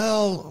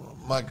 Well,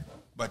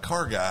 my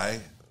car guy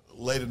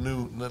laid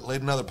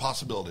another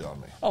possibility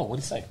on me. Oh, what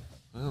do you say?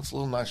 Well, it's a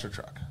little nicer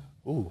truck.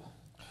 Ooh.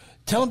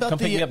 Tell him about Come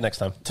the pick me up next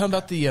time. Tell him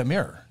about the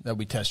mirror that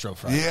we test drove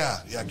Friday. Yeah,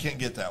 I can't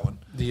get that one.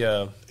 The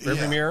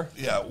rearview mirror?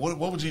 Yeah, what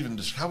would you even?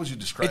 How would you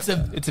describe? It's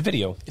that? It's a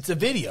video. It's a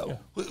video.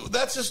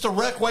 That's just a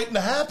wreck waiting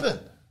to happen.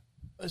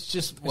 It's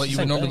just what the you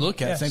same would normally thing.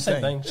 look at. Yeah, same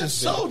same thing. thing. It's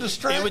so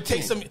distracting. It would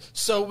take some.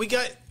 So we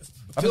got.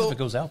 I Phil, if it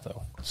goes out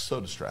though. It's so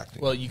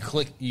distracting. well, you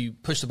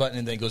push the button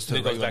and then it goes to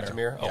It the goes regular back to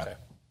mirror. Yeah. Okay.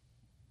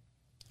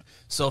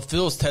 So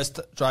Phil's test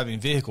driving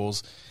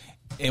vehicles,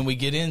 and we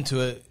get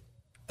into it.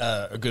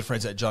 Our good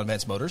friends at John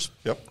Vance Motors.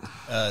 Yep.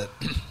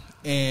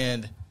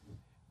 And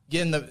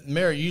getting the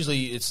mirror,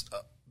 usually it's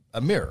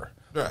a mirror.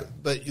 Right.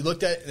 But you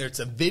looked at it, and it's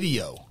a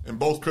video. And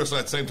both Chris and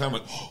I at the same time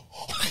went,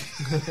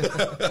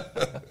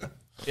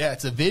 Yeah,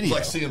 it's a video. It's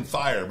like seeing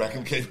fire back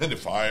in caveman.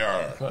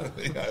 Fire.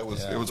 Yeah, it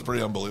was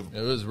pretty unbelievable.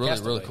 It was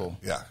really cool.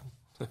 Yeah.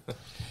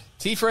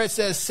 T-Fred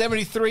says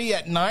 73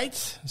 at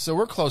night, so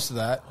we're close to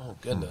that. Oh,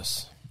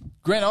 goodness.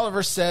 Grant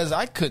Oliver says,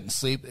 I couldn't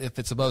sleep if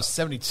it's above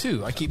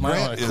 72. I keep mine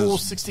on a cool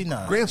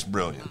 69. Grant's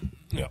brilliant.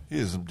 Yeah.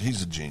 He's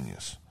a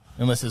genius.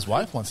 Unless his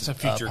wife wants It's a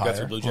future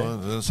Guthrie Blue Jay.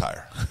 Well, it's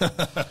higher.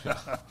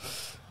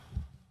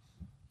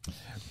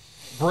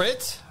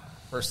 Britt,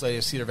 First Lady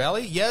of Cedar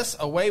Valley. Yes,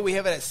 away we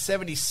have it at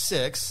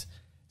 76.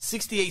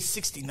 68,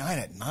 69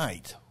 at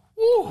night.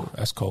 Woo.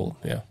 That's cold,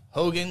 yeah.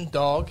 Hogan,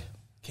 dog,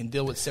 can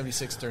deal with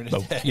 76 during the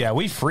day. Yeah,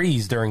 we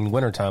freeze during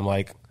wintertime.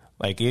 Like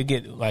you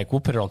get we'll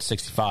put it on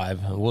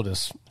 65 and we'll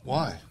just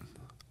Why?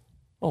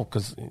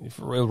 because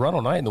we'll run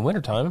all night in the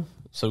wintertime,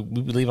 so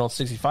we leave it on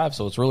 65,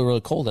 so it's really,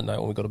 really cold at night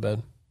when we go to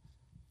bed.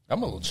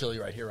 I'm a little chilly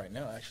right here right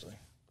now, actually.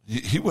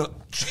 He went.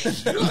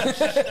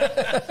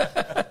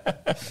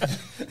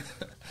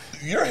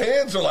 Your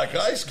hands are like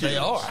ice cubes. They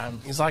are.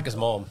 He's like his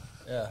mom.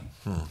 Yeah.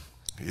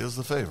 He is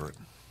the favorite.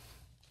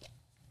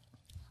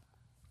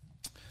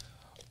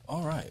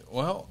 All right.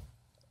 Well,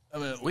 I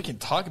mean, we can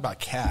talk about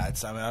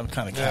cats. I mean, I'm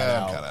kind of cat Yeah,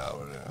 out. I'm kind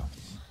of out. Yeah.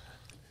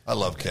 I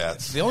love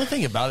cats. The only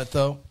thing about it,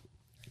 though,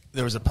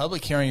 there was a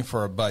public hearing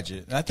for a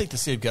budget, and I think the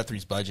city of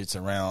Guthrie's budget's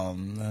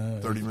around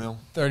 $30 million.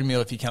 $30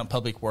 million if you count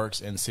Public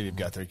Works and the city of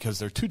Guthrie, because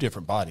they're two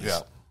different bodies. Yeah.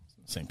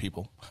 Same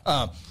people.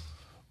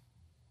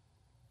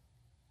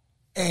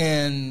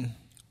 And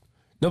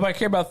Nobody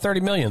care about 30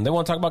 million. They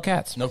want to talk about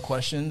cats. no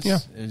questions. Yeah.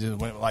 It just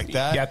went like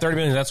that. Yeah, 30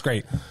 million. That's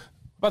great. What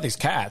about these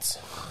cats?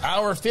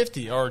 Hour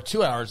 50 or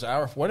 2 hours,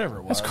 hour, whatever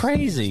it was. That's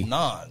crazy.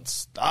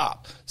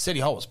 Non-stop. City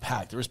Hall was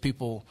packed. There was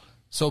people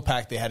so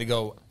packed they had to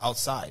go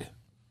outside.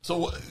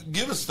 So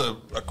give us a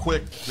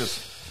quick,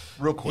 just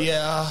real quick.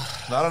 Yeah.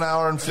 Not an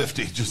hour and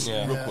 50, just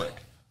Yeah. real quick.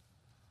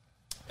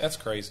 That's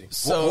crazy.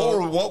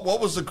 So What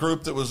was the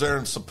group that was there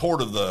in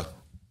support of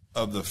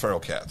the feral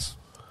cats?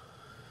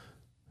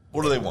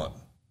 What do they want?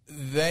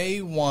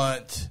 they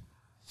want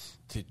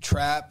to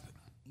trap,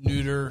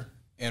 neuter,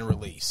 and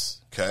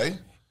release. Okay.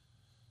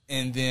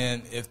 And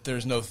then if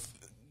there's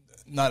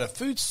not a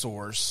food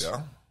source,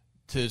 Yeah.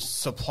 to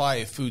supply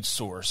a food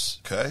source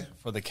Okay.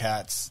 for the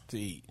cats to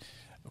eat.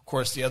 Of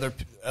course, the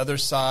other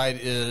side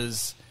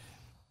is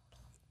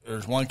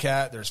there's one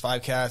cat, there's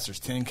 5 cats, there's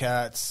 10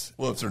 cats.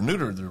 Well, if they're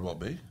neutered, there won't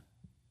be.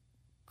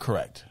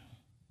 Correct.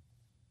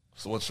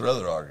 So what's their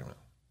other argument?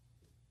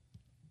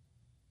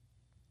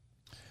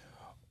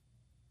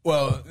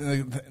 Well,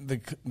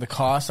 the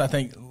cost, I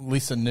think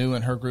Lisa knew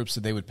in her group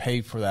said they would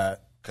pay for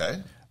that.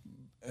 Okay.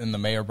 And the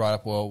mayor brought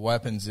up, well, what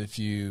happens if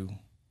he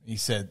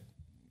said,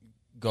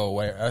 go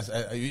away.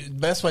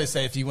 Best way to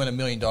say, if you win $1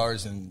 million or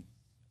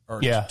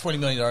 $20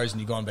 million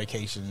and you go on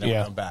vacation and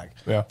never come back,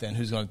 then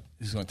who's going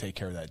to take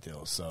care of that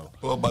deal? So,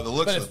 Well, by the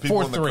looks But of at the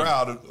people in the 4-3.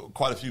 crowd,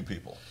 quite a few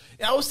people.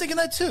 yeah, I was thinking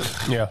that too.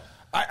 Yeah.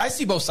 I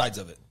see both sides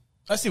of it.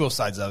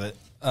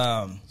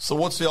 So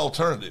what's the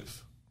alternative?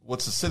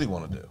 What's the city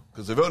want to do?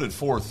 Because they voted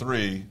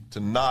 4-3 to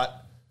not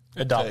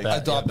Adopt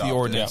that. Adopt the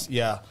ordinance.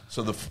 Yeah.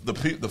 So the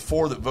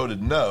 4 that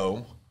voted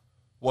no,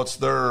 what's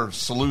their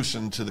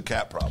solution to the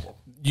cat problem?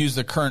 Use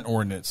the current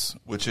ordinance.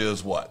 Which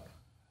is what?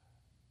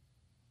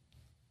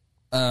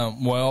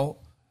 Well,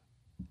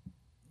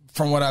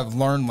 from what I've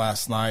learned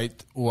last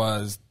night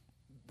was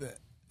that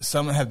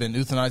some have been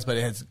euthanized, but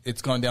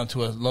it's gone down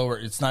to a lower.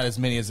 It's not as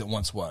many as it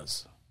once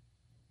was.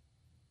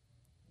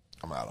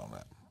 I'm out on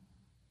that.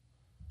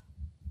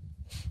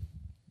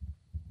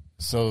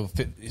 So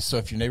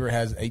if your neighbor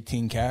has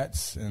 18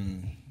 cats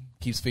and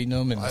keeps feeding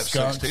them and I have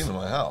skunks, 16 in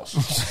my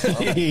house.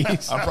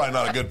 I'm probably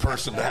not a good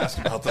person to ask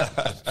about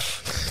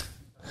that.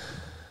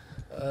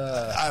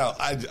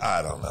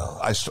 I don't know.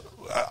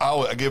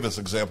 I gave this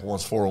example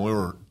once before when we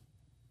were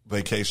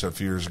vacation a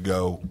few years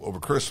ago over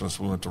Christmas.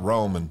 We went to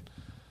Rome and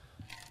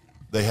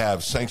they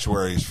have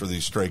sanctuaries for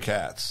these stray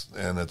cats,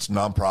 and it's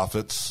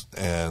nonprofits,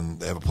 and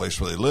they have a place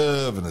where they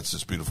live, and it's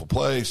this beautiful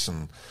place,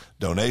 and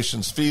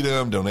donations feed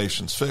them,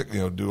 donations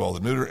do all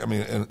the neuter. I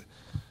mean,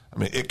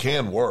 it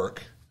can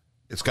work.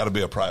 It's got to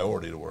be a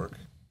priority to work.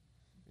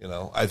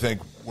 I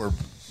think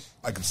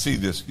I can see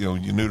this. You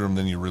neuter them,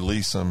 then you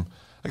release them.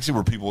 I can see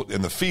where people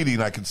in the feeding.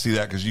 I can see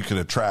that because you can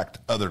attract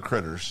other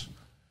critters.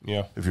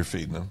 Yeah. If you're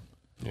feeding them,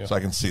 Yeah. so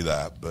I can see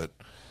that, but.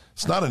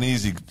 It's not an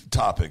easy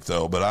topic,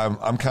 though, but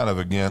I'm kind of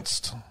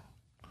against.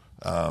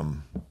 I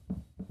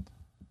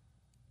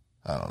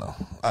don't know.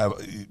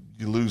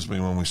 You lose me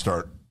when we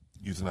start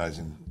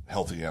euthanizing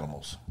healthy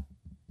animals.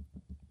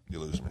 You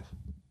lose me.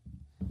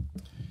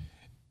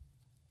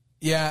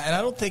 yeah, and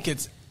I don't think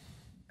it's.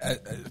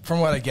 From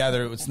what I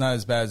gather, it's not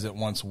as bad as it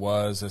once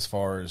was as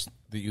far as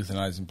the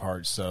euthanizing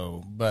part.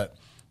 So, but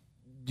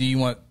do you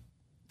want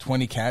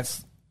 20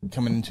 cats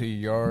coming into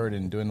your yard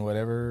and doing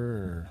whatever?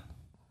 Or?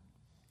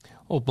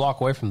 Well, a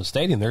block away from the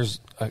stadium, there's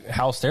a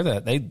house there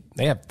that they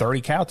have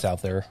 30 cats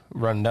out there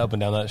running up and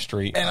down that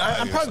street. And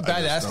I'm I probably guess- I bad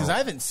to just ask because don't. I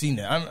haven't seen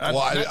it. Well,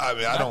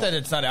 I don't. That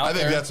it's not out I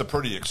think there. that's a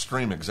pretty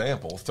extreme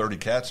example. 30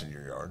 cats in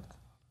your yard.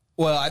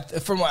 Well,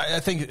 from what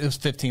I think it was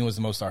 15 was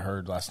the most I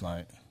heard last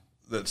night.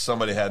 that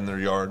somebody had in their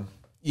yard?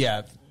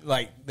 Yeah,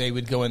 like they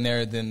would go in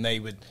there, then they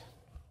would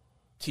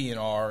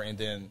TNR, and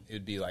then it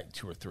would be like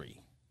 2 or 3.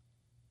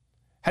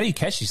 How do you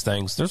catch these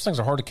things? Those things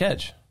are hard to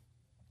catch.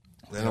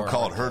 They don't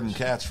call it herding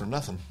cats for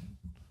nothing.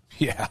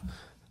 Yeah.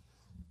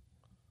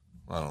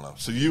 I don't know.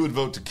 So you would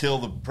vote to kill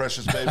the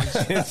precious babies?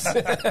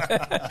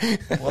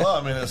 Well,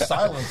 I mean, the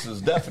silence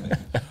is deafening.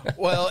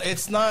 Well,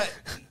 it's not.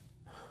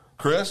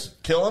 Chris,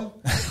 kill him?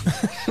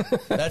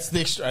 That's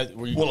the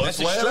Well, let's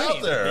lay it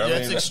out there.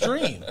 That's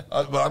extreme.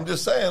 But I'm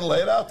just saying, lay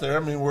it out there. I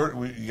mean,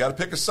 you got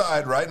to pick a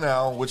side right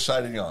now. Which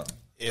side are you on?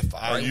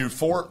 Are you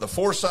for the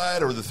 4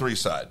 side or the 3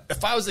 side?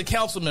 If I was a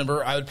council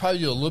member, I would probably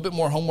do a little bit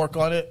more homework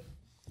on it.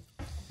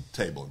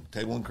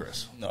 Tabling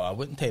Chris. No, I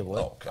wouldn't table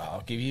it. Okay.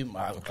 I'll give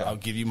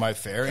you my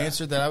fair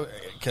answer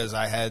because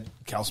I had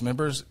council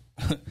members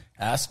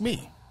ask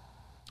me.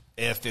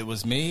 If it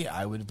was me,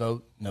 I would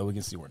vote no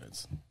against the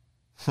ordinance.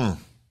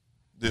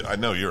 Dude, I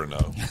know you're a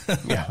no.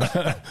 Yeah,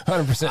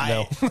 100%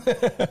 no.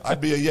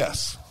 I'd be a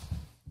yes.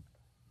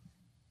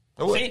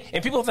 See,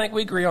 and people think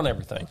we agree on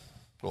everything.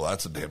 Well,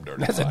 that's a damn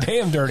dirty That's lie. a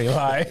damn dirty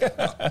lie.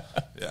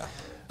 Yeah.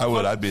 I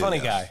would. I'd be funny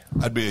a yes.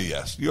 guy. I'd be a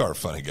yes. You are a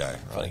funny guy.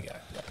 Funny guy.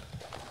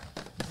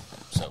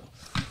 So,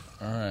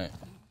 all right.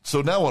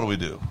 So now what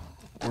do?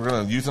 We're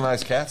going to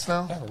euthanize cats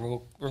now? Yeah, we're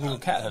going to go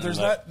cat hunting. There's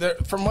not there.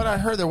 From what I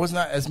heard, there was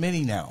not as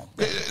many now.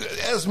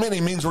 As many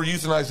means we're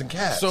euthanizing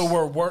cats. So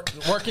we're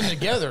working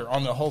together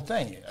on the whole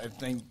thing. I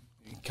think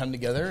come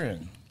together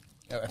and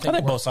I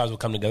think both sides will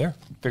come together,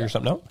 figure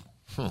something out.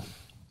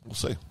 We'll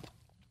see.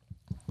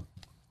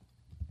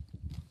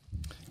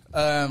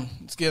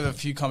 Let's give a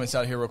few comments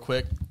out here real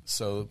quick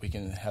so we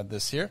can have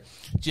this here.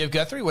 Jeff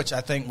Guthrie, which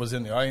I think was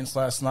in the audience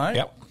last night.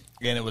 Yep.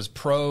 And it was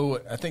pro.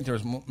 I think there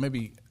was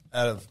maybe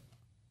out of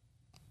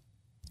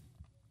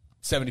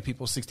 70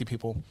 people, 60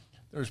 people,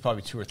 there was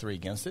probably 2 or 3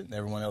 against it, and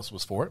everyone else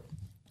was for it,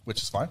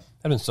 which is fine.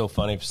 That'd been so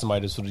funny if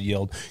somebody just would have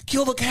yelled,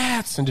 "Kill the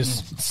cats!" and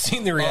just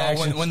seen the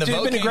reaction. When the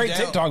vote it'd been a great came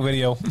down, TikTok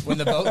video. When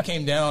the vote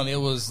came down, it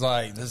was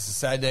like, "This is a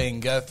sad day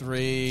in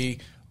Guthrie.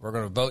 We're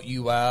going to vote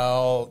you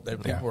out."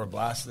 People were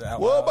blasted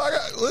out. Well, my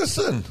God,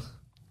 listen.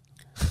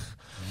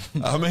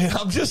 I mean,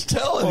 I'm just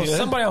telling you.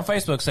 Somebody on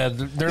Facebook said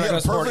they're not going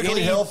to support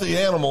perfectly any healthy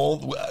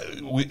animal.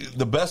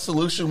 The best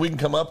solution we can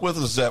come up with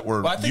is that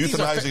we're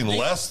euthanizing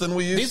less than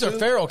we used to. These are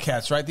feral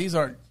cats, right? These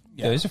aren't.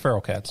 Yeah, these are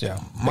feral cats. Yeah,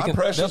 My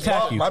precious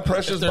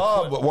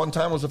Bob, at one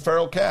time was a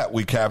feral cat.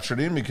 We captured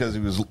him because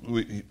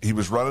he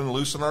was running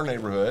loose in our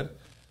neighborhood,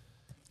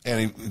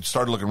 and he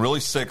started looking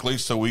really sickly.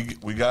 So we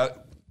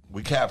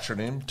captured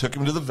him, took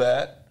him to the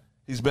vet.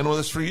 He's been with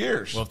us for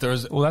years. Well,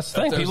 that's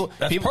the thing.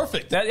 That's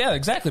perfect. Yeah,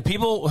 exactly.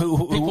 People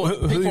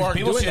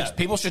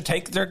should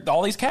take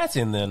all these cats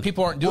in. Then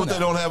people aren't doing that. They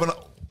don't have an.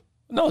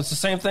 No, it's the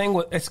same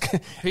thing.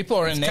 People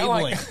are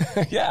enabling.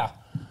 Yeah.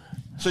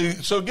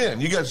 So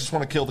again, you guys just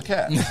want to kill the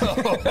cat.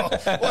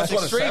 That's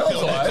extreme.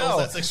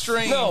 That's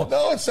extreme.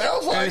 No, it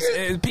sounds like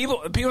it.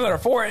 People that are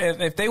for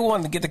it, if they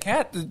want to get the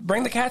cat,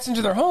 bring the cats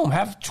into their home.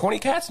 Have 20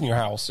 cats in your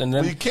house, and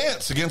then you can't.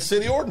 It's against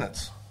city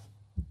ordinance.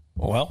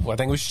 Well, I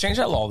think we should change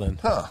that law then.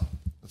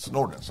 It's an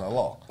ordinance, not a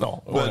law.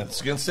 No, but it's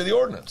against city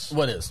ordinance.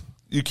 What is?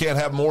 You can't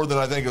have more than,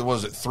 I think it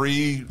was,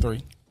 three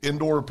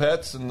indoor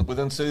pets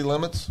within city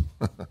limits.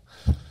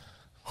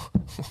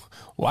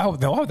 Why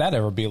would that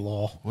ever be a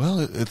law? Well,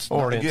 it's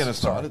ordinance. Again,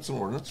 it's not. It's an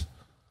ordinance.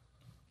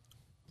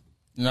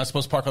 You're not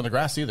supposed to park on the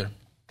grass either.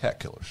 Cat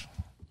killers.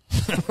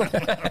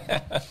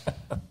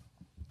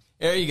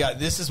 There you go.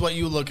 This is what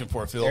you were looking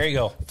for, Phil. There you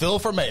go. Phil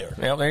for mayor.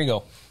 Yeah, there you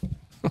go.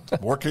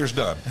 Work here's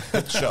done.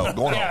 Hit the show.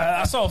 Going on.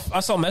 I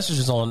saw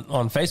messages on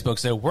Facebook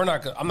saying I'm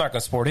not going to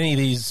support any of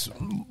these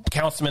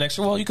councilmen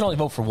extra. Well, you can only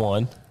vote for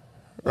one,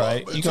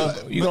 right? Well, you can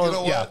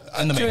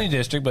in the mayor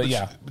district, but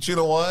yeah. But you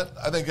know what?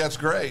 I think that's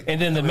great. And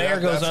then the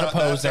mayor goes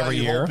unopposed every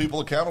year. Hold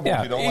people accountable. Yeah,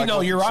 if you don't like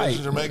what you're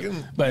decisions right. They're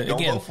making. But don't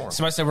again, vote for 'em.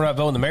 somebody said we're not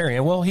voting the mayor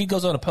in. Well, he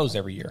goes unopposed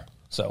every year.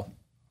 So,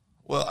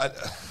 well,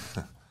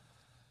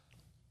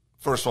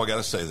 first of all, I got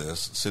to say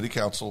this: city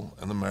council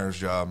and the mayor's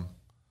job.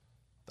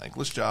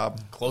 Thankless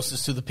job.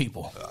 Closest to the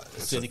people.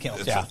 City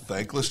council. It's a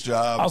thankless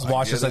job. I was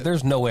watching. It's like,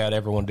 there's no way I'd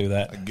ever want to do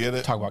that. I get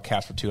it. Talk about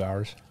cats for 2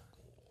 hours.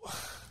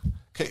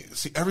 Okay,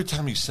 see, every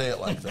time you say it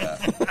like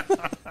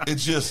that,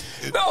 it's just...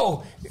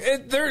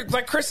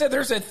 like Chris said,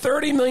 there's a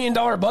 $30 million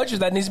budget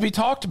that needs to be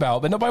talked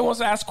about, but nobody wants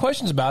to ask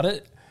questions about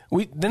it.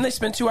 Then they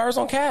spend 2 hours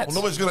on cats. Well,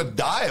 nobody's going to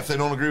die if they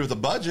don't agree with the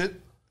budget.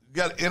 You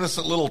got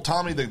innocent little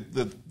Tommy the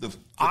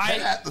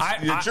cat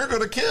that you're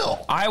going to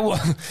kill. I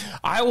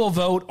will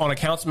vote on a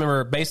council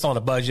member based on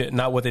a budget,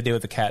 not what they did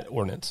with the cat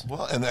ordinance.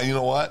 Well, and you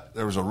know what?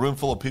 There was a room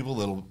full of people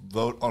that'll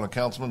vote on a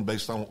councilman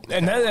based on...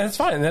 And that's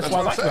fine. And that's what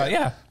I like about it.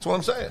 Yeah. That's what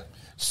I'm saying.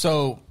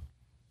 So,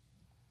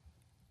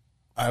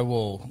 I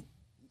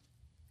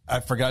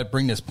forgot to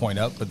bring this point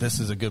up, but this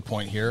is a good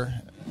point here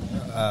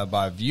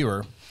by a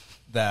viewer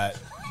that...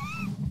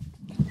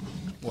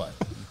 What?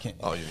 You can't...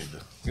 Oh, you need to...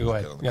 Go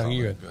ahead. Yeah,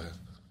 you're good. Go ahead.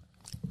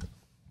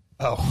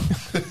 Oh.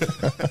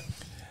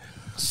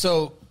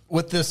 So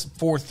with this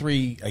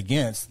 4-3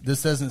 against,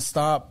 this doesn't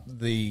stop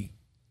the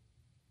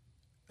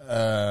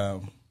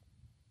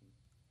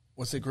what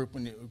what's the group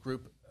when you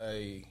group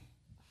a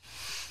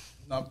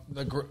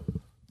Nonprofit?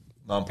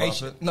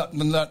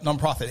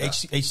 nonprofit,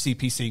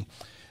 HCPC,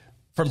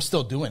 from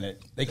still doing it.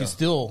 They can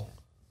still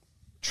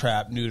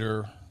trap,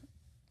 neuter,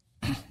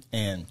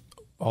 and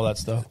all that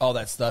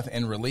stuff,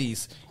 and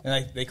release.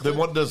 And they clip, Then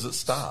what does it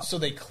stop? so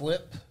they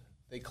clip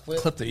the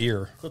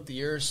ear. Clip the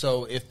ear.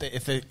 So if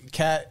the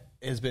cat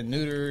has been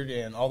neutered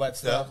and all that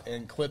stuff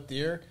and clipped the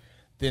ear,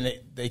 then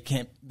they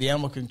can't. The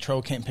animal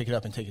control can't pick it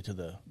up and take it to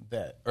the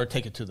vet or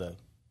take it to the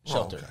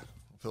shelter. Okay.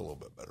 I feel a little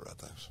bit better about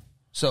things.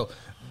 So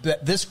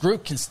this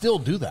group can still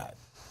do that.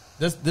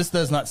 This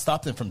does not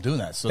stop them from doing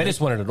that. So They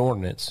just wanted an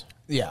ordinance.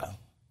 yeah,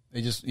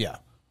 they just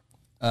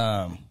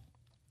and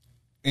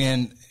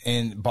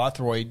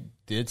Bothroyd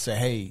did say,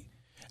 hey,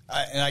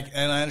 I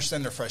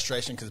understand their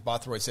frustration because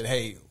Bothroyd said,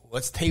 hey,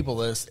 let's table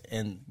this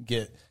and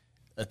get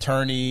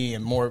attorney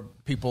and more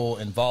people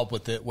involved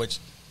with it, which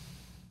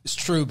is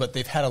true, but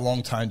they've had a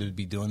long time to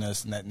be doing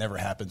this, and that never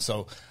happened.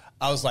 So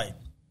I was like,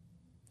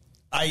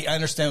 I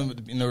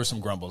understand there were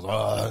some grumbles,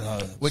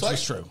 which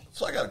is true.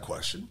 So I got a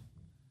question.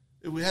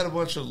 If we had a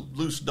bunch of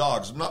loose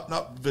dogs,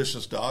 not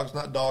vicious dogs,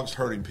 not dogs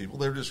hurting people,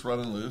 they're just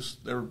running loose.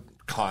 They're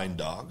kind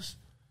dogs.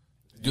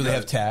 Do they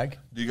have tag?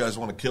 Do you guys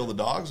want to kill the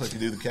dogs like you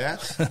do the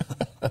cats?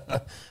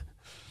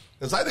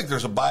 Because I think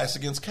there's a bias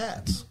against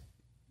cats.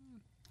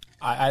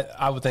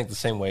 I would think the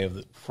same way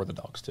for the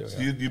dogs too. So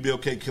Yeah. you'd be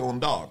okay killing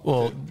dogs.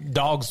 Well,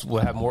 dogs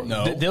will have more.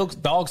 No.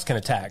 Dogs can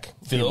attack.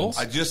 Phil?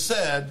 I just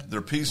said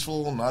they're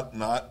peaceful, not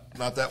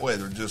that way.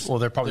 They're just. Well,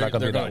 they're probably not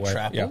going to be They're that going to way.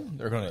 trap Yeah. them.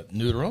 They're going to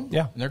neuter them.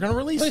 Yeah. And they're going to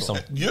release them.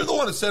 You're the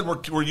one that said we're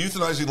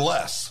euthanizing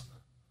less.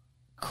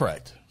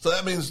 Correct. So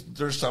that means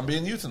there's some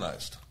being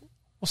euthanized.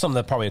 Well, some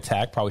that probably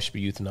attack probably should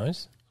be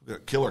euthanized. We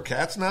got killer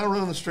cats now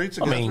running the streets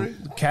of I Guthrie?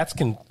 mean, cats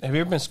can. Have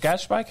you ever been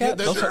scratched by a cat?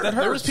 There That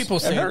hurts. was people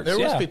saying It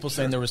hurts, people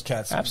saying there was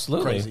cats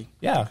Absolutely. crazy.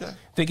 Yeah. Okay.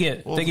 They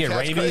get Well, if the cat's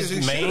rabies,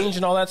 crazy, shoot mange, it.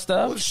 and all that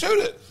stuff. Well, shoot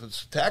it. If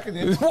it's attacking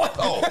you. What?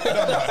 Oh,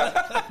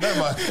 never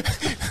mind.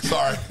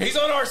 Sorry. He's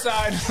on our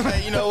side.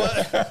 Hey, you know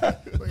what?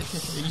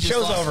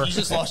 Show's over. You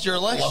just lost your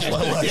election.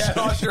 Yeah,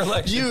 lost your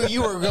election.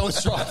 You were going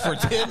strong for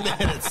 10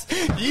 minutes.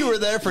 You were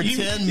there for 10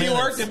 minutes. You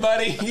worked it,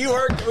 buddy. You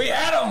worked. We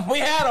had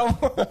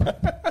him.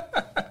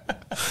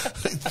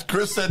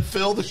 Chris said,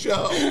 fill the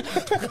show.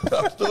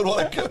 I was doing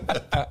what I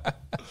could.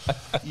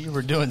 You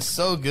were doing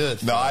so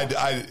good. No,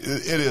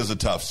 it is a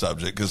tough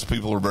subject because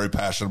people are very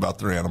passionate about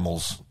their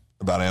animals,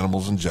 about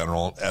animals in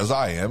general, as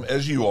I am,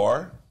 as you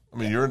are. I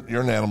mean, you're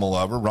an animal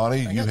lover.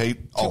 Ronnie, you hate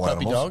all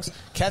puppy animals. dogs.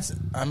 Cats.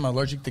 I'm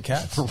allergic to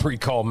cats.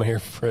 Recall Mayor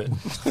Fred.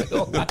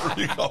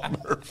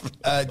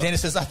 Dana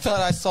says, I thought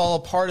I saw a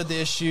part of the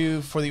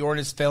issue for the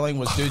ordinance failing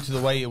was due to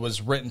the way it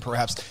was written,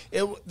 perhaps.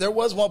 There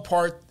was one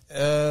part,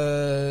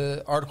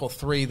 Article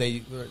 3,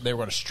 they were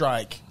going to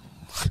strike,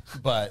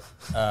 but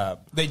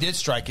they did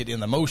strike it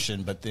in the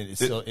motion, but then it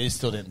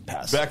still didn't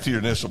pass. Back to your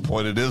initial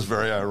point, it is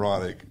very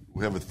ironic.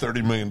 We have a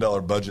 $30 million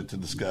budget to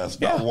discuss.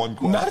 Not Yeah, one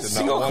question. not a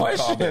single one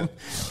question. comment.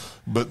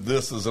 But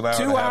this is an hour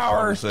and a 2 half hour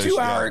conversation.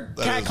 Yeah, that cat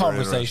is very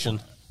conversation. interesting.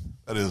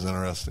 That is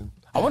interesting.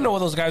 I want to know what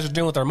those guys are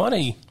doing with their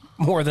money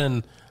more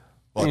than.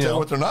 Well, I'll tell you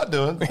what they're not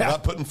doing. They're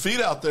not putting feet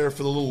out there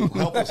for the little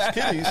helpless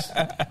kitties.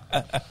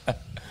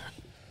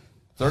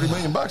 $30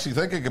 million. You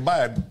think they could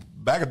buy a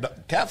bag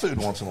of cat food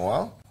once in a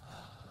while?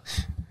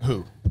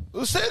 Who?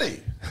 The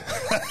city.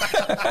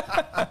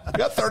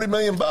 Got $30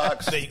 million.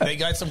 They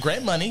got some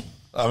grant money.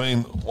 I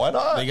mean, why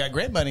not? They got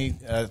grant money.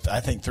 I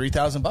think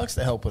 $3,000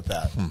 to help with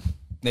that.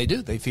 They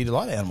do. They feed a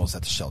lot of animals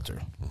at the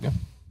shelter. Yeah.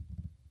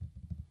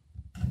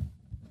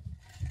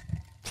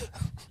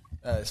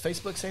 Does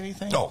Facebook say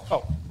anything? Oh.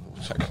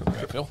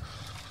 Phil.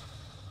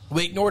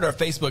 We ignored our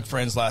Facebook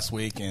friends last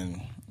week,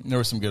 and there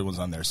were some good ones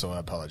on there, so I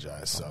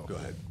apologize. So Go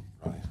ahead.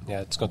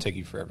 Yeah, it's going to take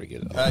you forever to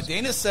get it.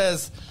 Dana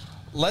says,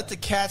 let the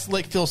cats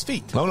lick Phil's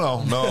feet. No.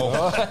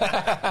 No.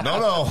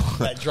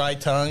 That dry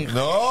tongue.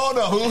 No.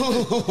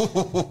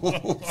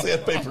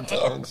 Sandpaper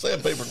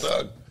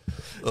tongue.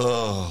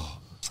 Oh.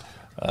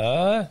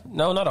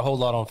 No, not a whole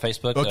lot on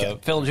Facebook. Okay.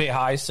 Philip J.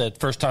 High said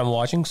first time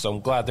watching, so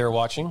I'm glad they're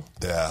watching.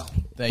 Yeah,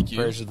 Thank you.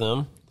 Prayers to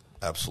them.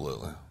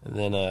 absolutely.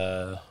 And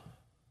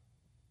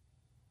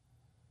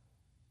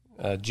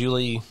then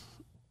Julie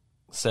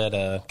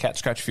said cat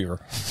scratch fever.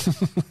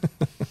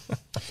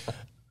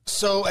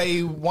 So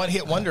a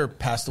one-hit wonder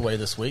passed away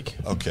this week.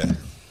 Okay.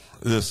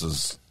 This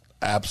is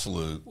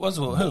absolute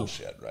Who?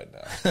 bullshit right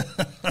now.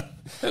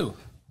 Who?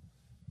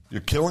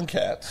 You're killing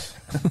cats.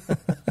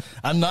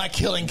 I'm not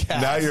killing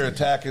cats. Now you're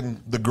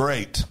attacking the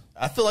great.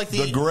 I feel like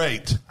The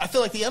great. I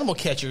feel like the animal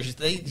catchers.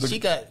 She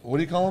got What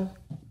do you call him?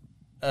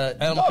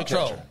 animal Dog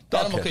control. catcher. Dog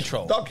Animal catcher.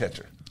 control. Dog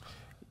catcher.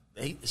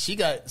 She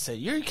got said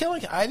you're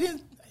killing. I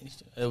didn't.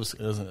 It was a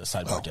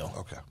sidebar deal.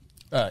 Okay.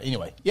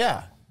 Anyway,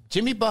 yeah,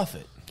 Jimmy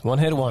Buffett. One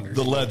hit wonder.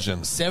 The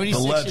legend. 76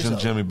 The years legend,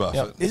 old. Jimmy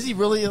Buffett. Is he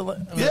really?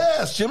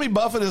 Yes, Jimmy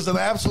Buffett is an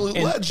absolute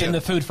in legend.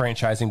 the food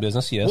franchising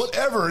business, yes.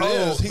 Whatever it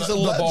is, he's a the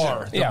legend.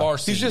 bar. Yeah. The bar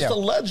He's scene. just Yeah. a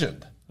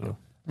legend. I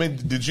mean,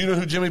 did you know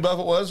who Jimmy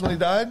Buffett was when he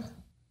died?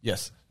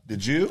 Yes.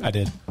 Did you? I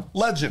did.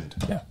 Legend.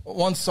 Yeah.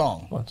 One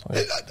song.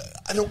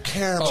 I don't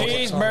care about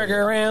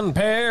Cheeseburger in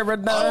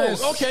paradise.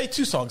 Oh, okay,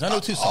 2 songs. I know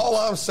 2 songs. All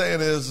I'm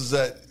saying is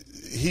that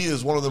he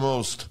is one of the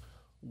most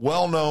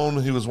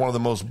well-known. He was one of the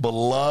most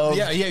beloved.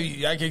 Yeah,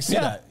 I can see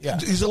that. Yeah,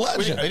 He's a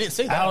legend. I didn't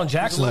say that. Alan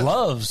Jackson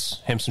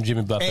loves him some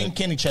Jimmy Buffett. And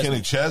Kenny Chesney.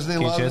 Kenny Chesney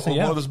loves Chesney, him,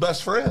 yeah. one of his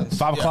best friends.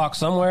 5 o'clock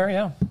somewhere,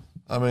 yeah.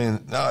 I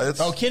mean, no,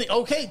 it's... Oh, Kenny.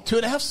 Okay,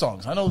 2.5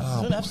 songs. I know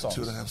 2.5 songs.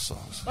 2.5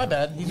 songs. My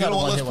bad. He's You know not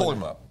what? a Let's one-hit pull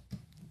wonder. him up.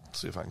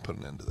 See if I can put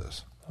an end to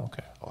this.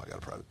 Okay. Oh, I got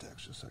a private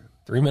text. Just a second.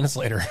 3 minutes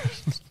later.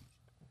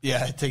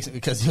 Yeah, it takes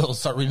because he'll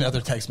start reading other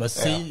text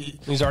messages. See,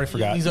 He's already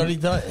forgot. He's already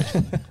done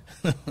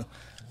it.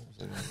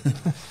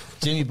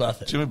 Jimmy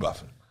Buffett. Jimmy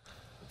Buffett.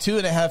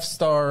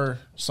 2.5-star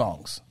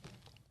songs.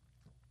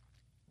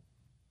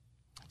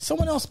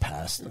 Someone else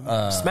passed.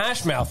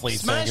 Smash Mouth lead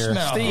Smash singer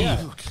Mouth. Steve.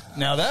 Yeah.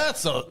 Now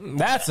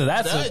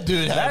that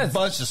dude had a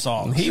bunch of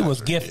songs. He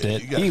was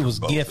gifted. You guys He are was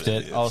both gifted.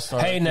 idiots. All-star.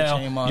 Hey now,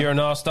 Shame on- you're an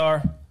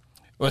all-star.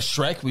 Well,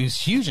 Shrek. He was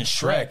huge in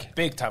Shrek.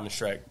 Big time in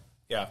Shrek.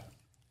 Yeah.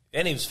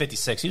 And he was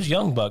 56. He was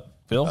young, Buck,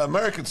 Phil.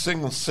 American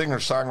singer,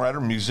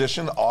 songwriter,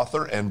 musician,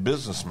 author, and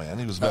businessman.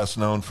 He was best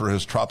known for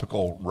his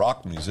tropical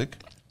rock music,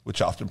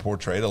 which often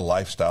portrayed a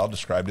lifestyle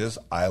described as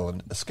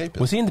island escapism.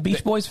 Was he in the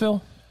Beach Boys,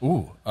 Phil?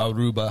 Ooh,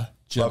 Aruba,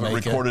 Jamaica.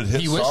 Buffett recorded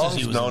hit He wishes songs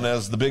he was known in it.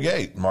 as the Big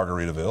 8,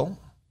 Margaritaville,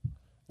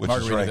 which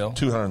is Margaritaville.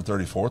 ranked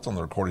 234th on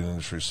the Recording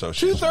Industry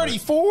Association.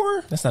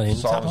 234. That's not in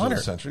the top Songs of the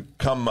 100. century.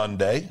 Come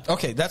Monday.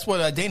 Okay, that's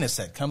what Dana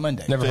said. Come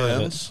Monday. Never heard of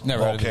Fins. it.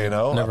 Never heard of it.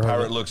 Volcano. Never A heard of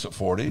Pirate it. Looks at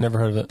 40. Never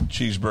heard of it.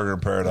 Cheeseburger in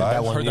Paradise.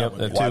 That one, heard that yep,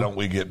 one. that Why too. Don't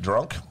We Get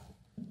Drunk?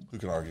 Who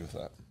can argue with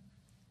that?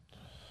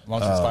 As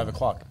long as it's 5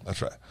 o'clock.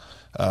 That's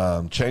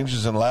right.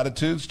 Changes in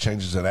Latitudes,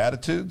 Changes in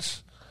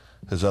Attitudes.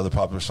 His other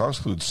popular songs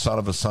include Son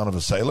of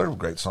a Sailor,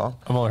 great song.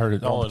 I've only heard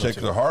it. On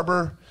Particular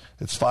Harbor.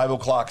 It's 5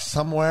 o'clock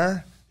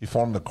somewhere. He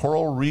formed the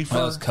Coral Reefer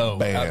That was Cove.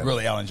 Band.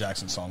 Really Alan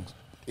Jackson songs.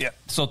 Yeah.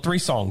 So 3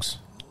 songs.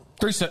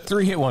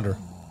 3 hit wonder.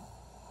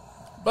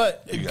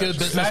 But guys good are-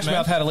 business. Smash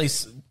Mouth had at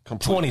least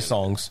Completely. 20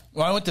 songs.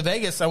 When I went to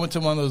Vegas, I went to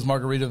one of those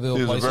Margaritaville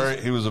He was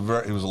places. he was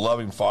a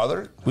loving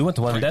father. We went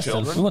to one in 3 Destin.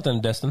 children. We went to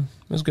Destin.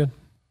 It was good.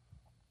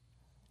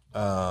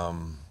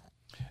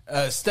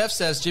 Steph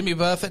says Jimmy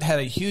Buffett had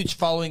a huge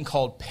following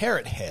called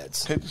Parrot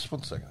Heads. Okay, just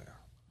 1 second.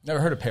 Never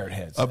heard of Parrot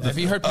Heads. Have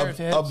you heard Parrot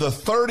Heads? Of the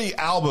 30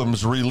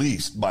 albums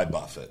released by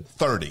Buffett,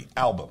 30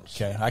 albums.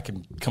 Okay, I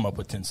can come up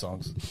with 10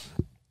 songs.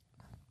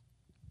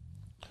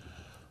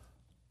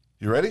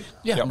 You ready?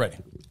 Yeah, I'm ready.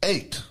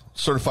 8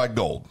 certified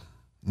gold,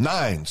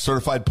 9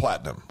 certified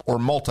platinum or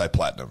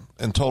multi-platinum.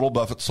 In total,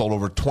 Buffett sold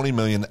over 20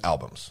 million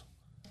albums.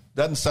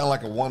 Doesn't sound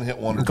like a one-hit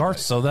wonder. Garth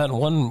sold that in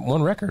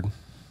one record.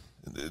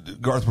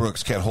 Garth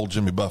Brooks can't hold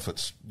Jimmy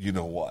Buffett's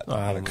you-know-what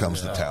when it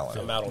comes to talent.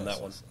 I'm out on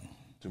that one.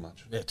 Too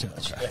much? Yeah, too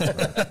much.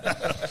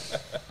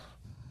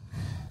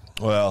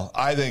 Well,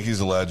 I think he's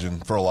a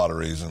legend for a lot of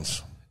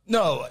reasons.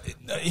 No,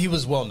 he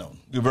was well known.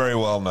 You're very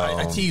well known.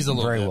 I tease a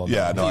little Very bit. well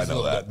Yeah, no, I Tease a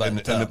know little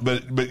that.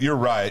 bit, But you're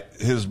right.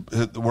 His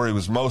where he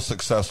was most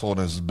successful in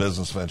his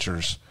business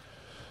ventures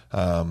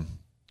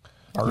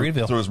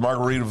Margaritaville. through his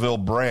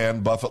Margaritaville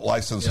brand, Buffett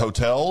licensed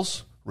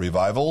hotels,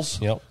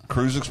 revivals, Yep.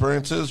 cruise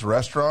experiences,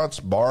 restaurants,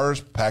 bars,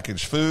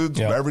 packaged foods,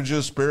 Yep.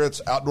 beverages, spirits,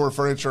 outdoor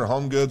furniture,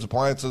 home goods,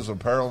 appliances,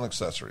 apparel, and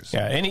accessories.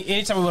 Yeah,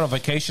 anytime we went on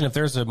vacation, if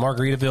there's a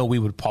Margaritaville, we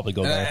would probably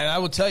go there. And I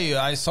will tell you,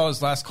 I saw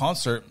his last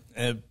concert,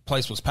 and the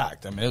place was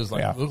packed. I mean, it was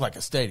like Yeah. it looked like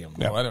a stadium.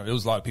 Yeah. No, I don't, it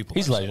was a lot of people.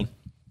 He's a there. legend.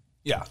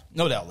 Yeah,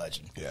 no doubt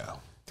legend. Yeah.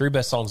 3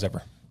 best songs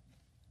ever.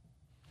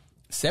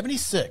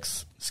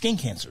 76, skin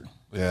cancer.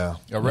 Yeah.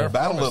 A rare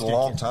Battled form it of a skin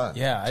long cancer. time.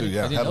 Yeah, I too.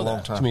 didn't Had a know long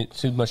that. time.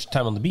 Too much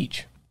time on the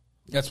beach.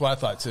 That's what I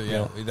thought too.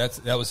 Yeah,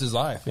 that was his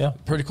life. Yeah.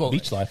 pretty cool.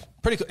 Beach life.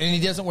 Pretty cool. And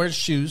he doesn't wear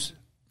shoes.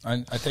 I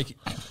think.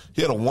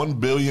 He had a $1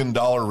 billion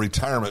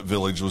retirement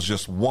village was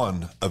just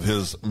one of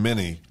his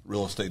many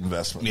real estate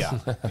investments. Yeah.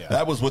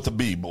 That was with the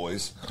B,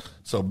 boys.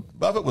 So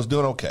Buffett was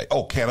doing okay.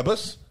 Oh,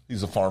 cannabis.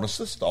 He's a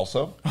pharmacist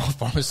also.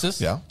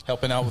 Pharmacist. Yeah.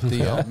 helping out with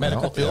the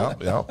medical field.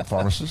 Yeah,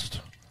 pharmacist.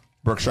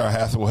 Berkshire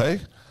Hathaway.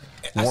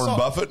 Warren saw-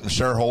 Buffett and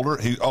shareholder.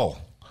 In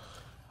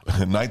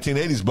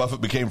 1980s,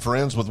 Buffett became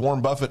friends with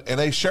Warren Buffett and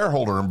a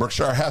shareholder in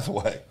Berkshire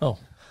Hathaway. Oh,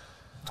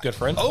 it's good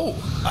friend. Oh,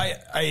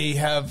 I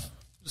have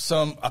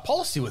a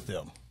policy with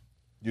them.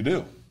 You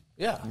do?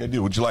 Yeah. You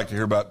do. Would you like to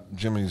hear about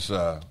Jimmy's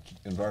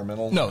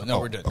environmental? No, Oh,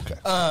 we're good. Okay.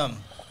 I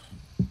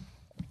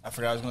forgot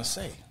what I was going to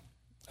say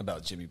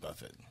about Jimmy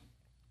Buffett.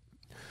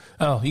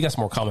 Oh, you got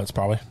some more comments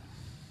probably.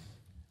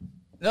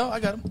 No, I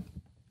got him.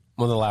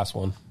 Well, the last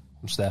one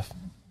from Steph.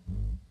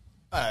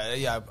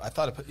 Yeah, I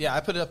thought I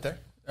put it up there.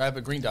 I have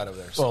a green dot over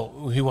there. So.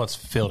 Well, he wants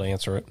Phil to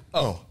answer it.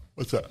 Oh,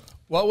 what's that?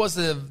 What was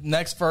the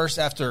next verse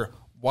after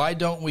 "Why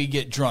don't we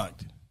get drunk"?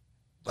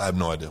 I have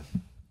no idea.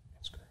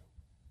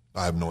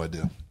 I have no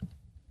idea.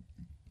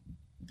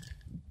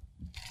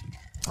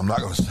 I'm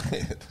not going to say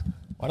it.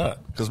 Why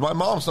not? Because my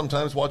mom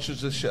sometimes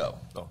watches this show.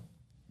 Oh.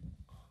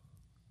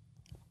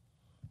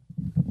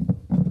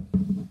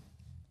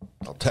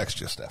 I'll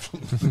text you, Steph.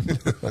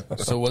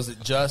 So was it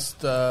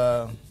just?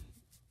 I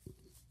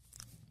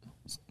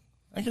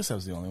guess that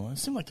was the only one. It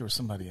seemed like there was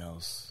somebody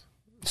else.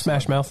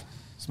 Smash Mouth.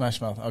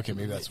 Smash Mouth. Okay,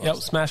 maybe that's what Yep,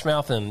 Smash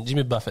Mouth and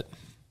Jimmy Buffett.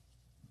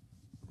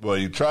 Well,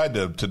 you tried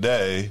to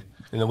today.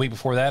 And the week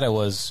before that, it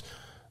was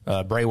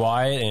Bray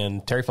Wyatt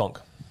and Terry Funk.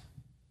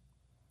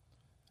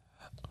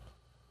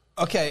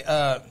 Okay,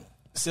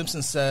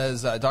 Simpson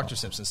says, Dr.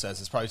 Simpson says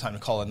it's probably time to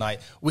call it a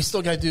night. We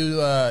still got to do,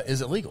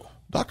 is it legal?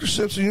 Dr.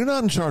 Simpson, you're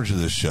not in charge of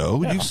this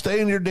show. Yeah. You stay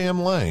in your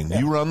damn lane. Yeah.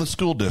 You run the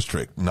school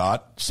district,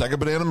 not Second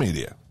Banana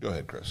Media. Go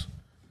ahead, Chris. Is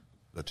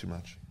that too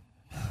much?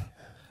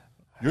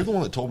 You're the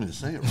one that told me to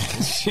say it right.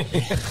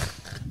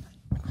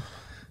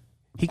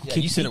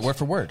 You said it word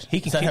for word.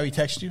 Is that how he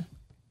texted you?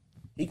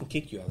 He can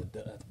kick you out of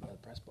the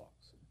press box.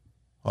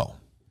 Oh.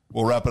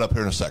 We'll wrap it up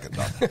here in a second,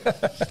 Doctor.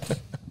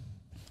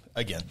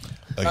 Again.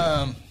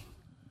 All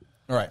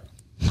right.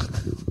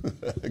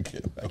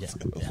 Again.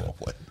 Yeah.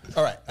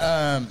 All right.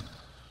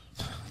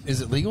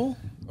 Is it legal?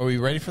 Are we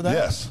ready for that?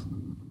 Yes.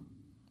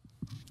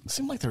 It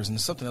seemed like there was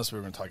something else we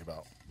were going to talk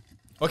about.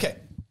 Okay.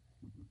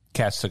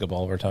 Cats took up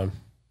all of our time.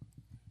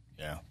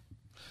 Yeah.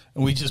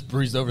 And we just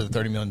breezed over the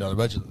 $30 million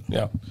budget.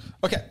 Yeah.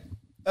 Okay.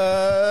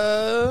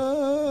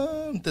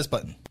 This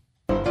button.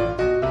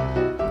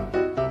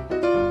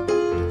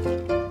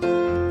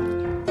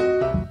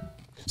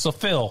 So,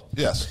 Phil.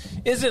 Yes.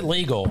 Is it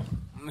legal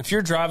if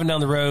you're driving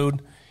down the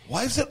road?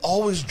 Why is it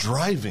always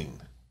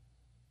driving?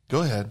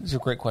 Go ahead. These are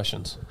great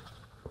questions.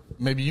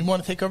 Maybe you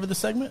want to take over the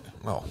segment?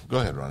 Oh, go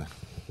ahead, Ronnie.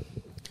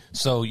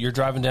 So, you're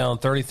driving down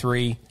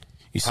 33.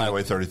 You see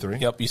Highway 33.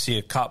 Yep. You see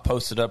a cop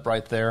posted up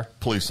right there.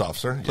 Police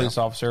officer. Police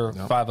officer,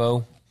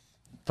 5-0,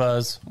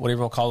 fuzz, whatever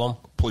you want to call them.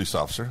 Police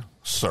officer,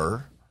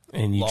 sir.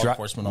 And you law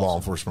enforcement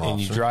officer.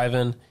 And you drive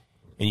in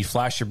and you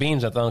flash your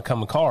beams at the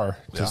oncoming car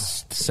to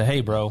say,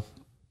 hey, bro,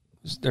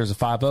 there's a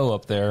 5-0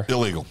 up there.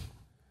 Illegal.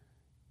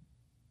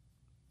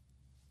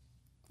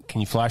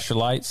 Can you flash your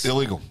lights?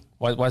 Illegal.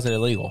 Why is it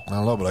illegal? I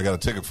don't know, but I got a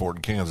ticket for it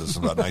in Kansas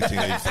in about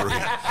 1983.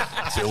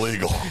 It's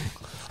illegal.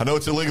 I know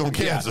it's illegal in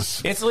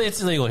Kansas. Yeah,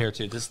 it's illegal here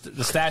too.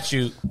 The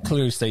statute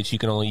clearly states you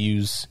can only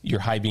use your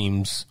high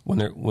beams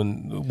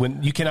when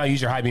you cannot use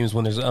your high beams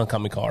when there's an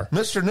oncoming car.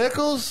 Mr.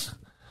 Nichols,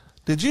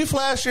 did you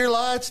flash your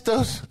lights?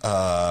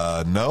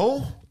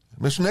 No.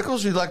 Mr.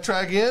 Nichols, you'd like to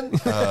try again?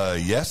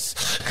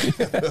 Yes.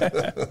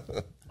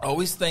 I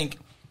always think,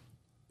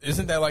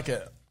 isn't that like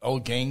a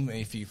old gang?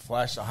 If you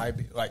flash a high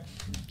beam, like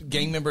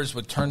gang members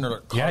would turn their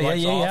car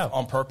lights off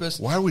on purpose.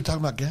 Why are we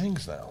talking about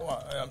gangs now?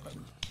 Well,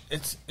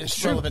 it's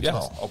relevant. Yeah.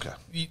 Oh, okay.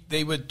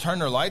 They would turn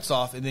their lights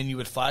off, and then you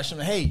would flash them.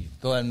 Hey,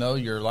 to let them know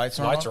your lights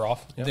are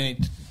off. Yeah.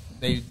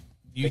 Then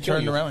you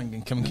turn around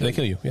and come and kill you. They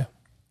kill you. Yeah.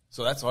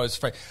 So that's always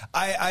afraid.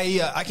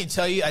 I can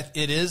tell you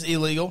it is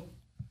illegal.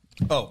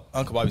 Oh,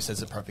 Uncle Bobby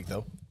says it perfect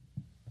though.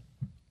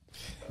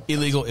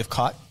 Illegal if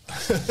caught.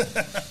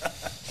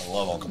 I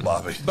love Uncle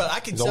Bobby. But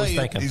I can tell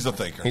you, he's a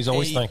thinker. He's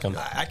always thinking.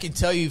 I can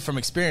tell you from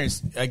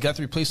experience, a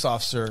Guthrie police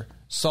officer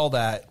saw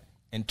that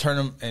and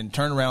turned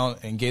around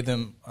and gave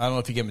them. I don't know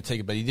if he gave them a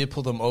ticket, but he did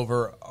pull them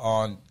over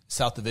on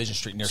South Division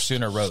Street near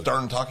Sooner Road.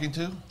 Stern talking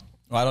to?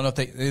 Well, I don't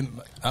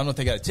know if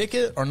they got a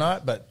ticket or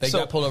not, but they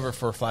got pulled over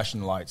for flashing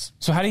the lights.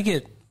 So how do you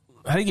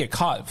get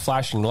caught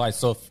flashing the lights?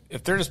 So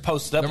if they're just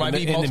posted up there might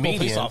be in the multiple median,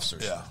 police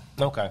officers. Yeah.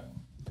 Okay.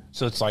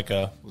 So it's like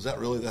was that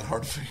really that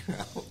hard to figure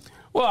out?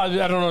 Well,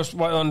 I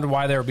don't know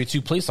why there would be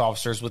two police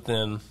officers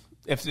within.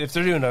 If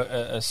they're doing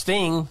a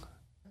sting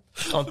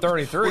on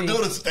 33, we're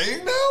doing a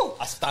sting now.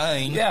 A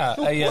sting,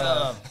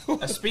 yeah,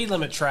 a speed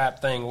limit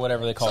trap thing,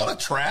 whatever they call it. It's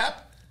not a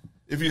trap.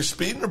 If you're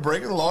speeding or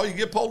breaking the law, you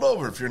get pulled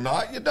over. If you're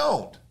not, you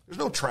don't. There's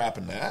no trap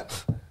in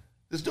that.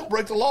 Just don't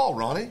break the law,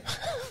 Ronnie.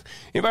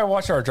 Anybody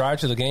watch our drive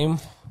to the game?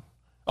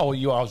 Oh,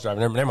 I was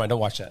driving. Never mind. Don't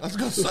watch that. I was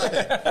going to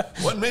say,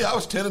 wasn't me. I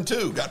was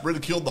 10-2. Got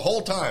ridiculed the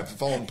whole time for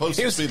following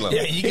posted speed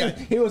limit. Yeah,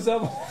 he was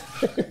up.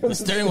 The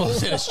steering wheel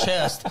hit his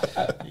chest.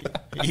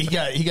 He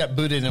got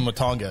booted in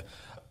Watonga.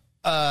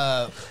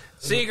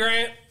 See you,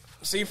 Grant.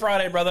 See you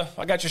Friday, brother.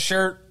 I got your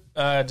shirt.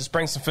 Just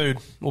bring some food.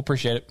 We'll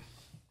appreciate it.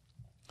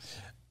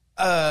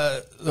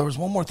 There was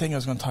one more thing I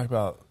was going to talk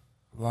about.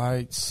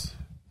 Lights.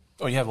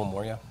 Oh, you have one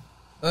more, yeah.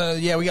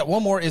 Yeah, we got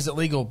one more. Is it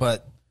legal?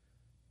 But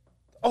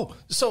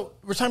so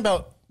we're talking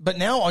about. But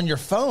now on your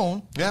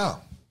phone, yeah,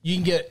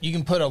 you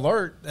can put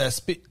alert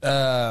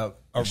a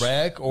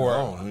wreck or.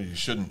 No, you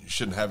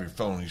shouldn't have your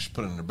phone. You should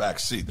put it in the back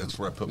seat. That's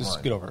where I put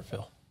mine. Get over it,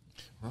 Phil.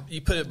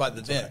 You put it by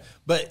the vent,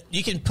 but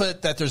you can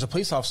put that there's a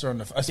police officer on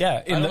the.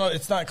 Yeah, I don't know.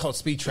 It's not called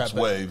speed trap. It's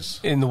Waves.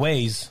 In the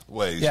Waze.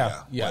 Waze.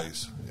 Yeah.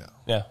 Waze. Yeah.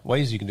 Yeah,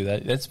 Waze. You can do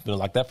that. It's been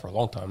like that for a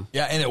long time.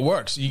 Yeah, and it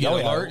works. You get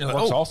alert. It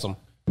works awesome.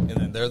 And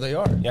then there they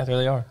are. Yeah, there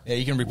they are. Yeah,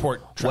 you can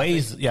report traffic.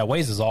 Waze. Yeah,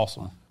 Waze is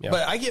awesome. Yeah.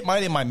 But I get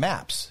mine in my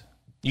maps.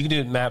 You can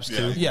do maps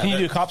too. Yeah, can you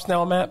do cops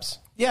now on maps?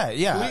 Yeah.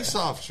 Police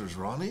officers,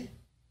 Ronnie.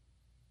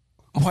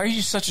 Why are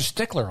you such a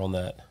stickler on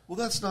that? Well,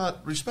 that's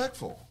not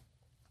respectful.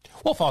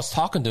 Well, if I was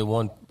talking to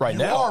one now.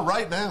 You are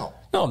right now.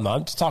 No, I'm not.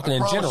 I'm just talking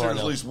in general. There's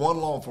at least one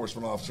law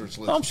enforcement officer that's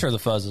listening. I'm sure the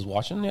Fuzz is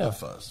watching. Yeah. The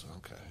Fuzz.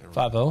 Okay.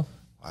 5-0.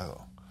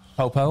 5-0.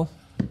 Popo.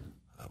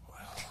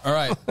 All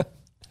right.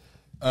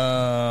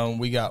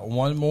 We got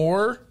one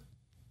more.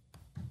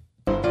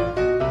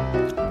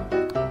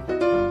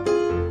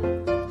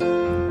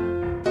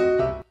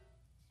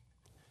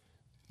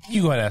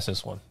 You go ahead and ask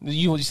this one.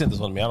 You sent this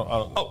one to me. I don't.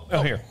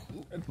 Oh, here.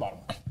 At the bottom.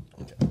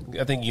 Okay.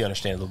 I think you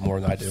understand a little more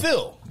than I do.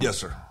 Phil, Yes,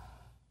 sir.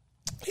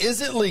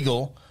 is it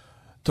legal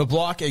to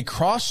block a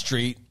cross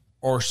street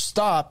or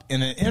stop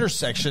in an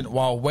intersection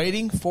while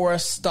waiting for a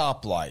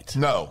stoplight?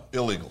 No,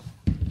 illegal.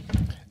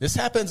 This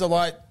happens a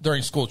lot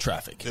during school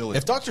traffic. Illegal.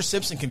 If Dr.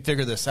 Simpson can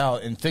figure this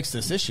out and fix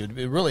this issue, it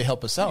would really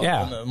help us out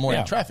Yeah. on the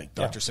morning Yeah. traffic.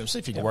 Dr. Yeah. Simpson,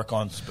 if you can work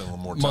on Spend a little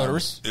more time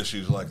motorists. with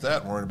issues like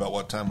that and worrying about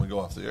what time we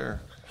go off the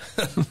air.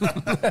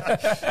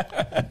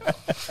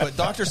 But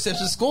Dr.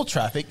 Simpson's school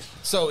traffic.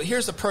 So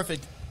here's a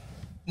perfect,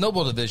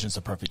 Noble Division's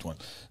a perfect one.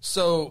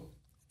 So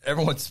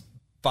everyone's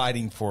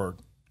fighting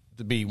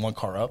to be one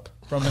car up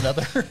from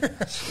another.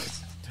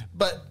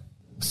 But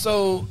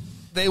so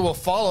they will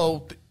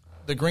follow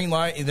the green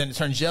light and then it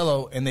turns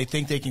yellow and they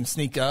think they can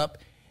sneak up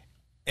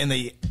and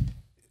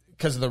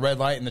because of the red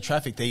light and the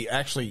traffic, they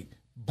actually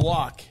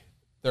block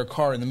their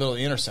car in the middle of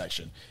the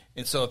intersection.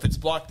 And so if it's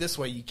blocked this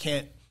way, you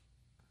can't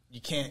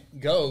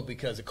go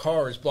because the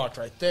car is blocked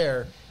right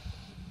there,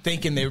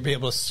 thinking they would be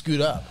able to scoot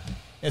up.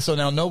 And so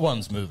now no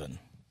one's moving.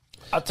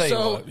 I'll tell you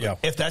So what. Yeah.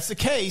 if that's the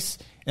case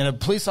and a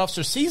police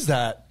officer sees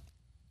that,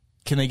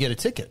 can they get a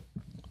ticket?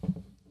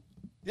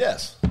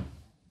 Yes.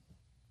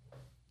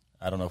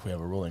 I don't know if we have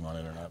a ruling on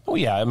it or not. Well,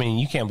 yeah. I mean,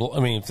 you can't.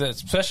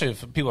 Especially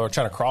if people are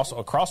trying to cross a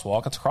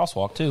crosswalk. It's a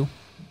crosswalk too.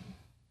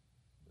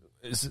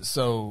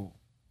 So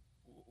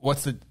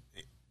what's the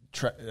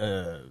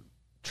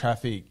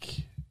traffic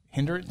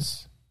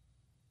hindrance?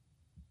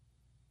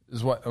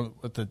 Is what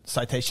the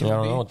citation I would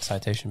don't be? know what the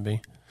citation would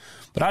be,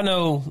 but I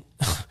know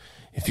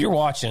if you're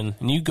watching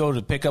and you go to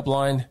the pickup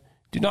line,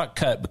 do not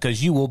cut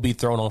because you will be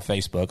thrown on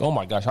Facebook. Oh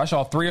my gosh, I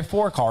saw 3 or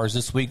 4 cars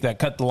this week that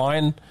cut the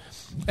line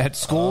at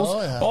schools.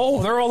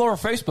 Oh, they're all over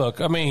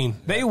Facebook. I mean,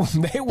 they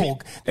will.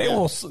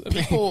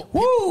 People-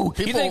 Woo!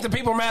 people- You think the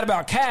people are mad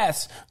about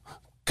cats?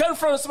 Cut in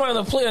front of somebody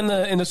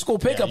in the school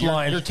pickup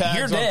line. your tags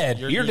You're on- dead.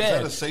 you're- You're Is that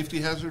dead. a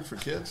safety hazard for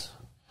kids?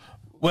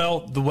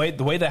 Well, the way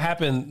that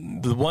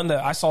happened, the one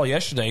that I saw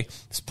yesterday,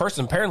 this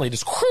person apparently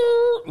just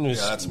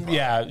that's a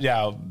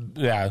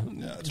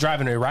problem.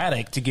 driving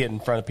erratic to get in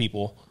front of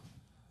people.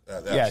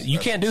 You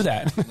can't do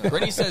that.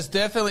 Brittany says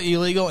definitely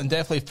illegal and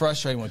definitely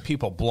frustrating when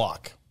people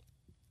block.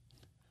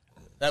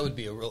 That would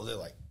be a real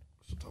like.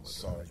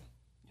 Sorry,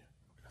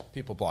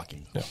 people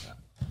blocking.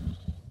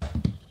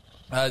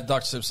 Yeah.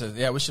 Dr. Simpson says,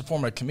 "Yeah, we should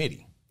form a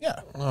committee."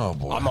 Yeah, Oh,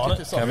 boy. I'm on it.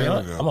 this off. Can I be on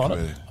it? Here we go, I'm on it.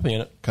 committee. I'll be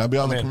in it. Can I be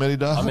on the committee,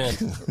 Doc? I'm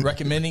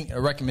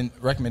in.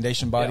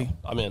 recommendation body. Yeah,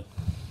 I'm in.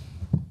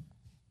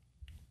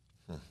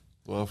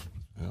 Well, if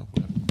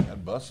we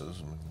had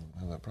buses, we wouldn't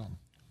have that problem.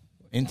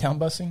 In town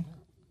busing.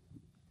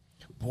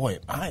 Boy,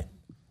 I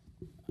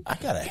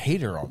got a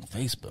hater on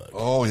Facebook.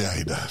 Oh, yeah,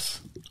 he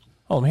does.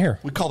 Oh, I'm here.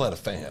 We call that a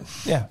fan.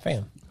 Yeah,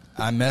 fan.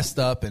 I messed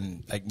up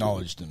and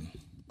acknowledged him.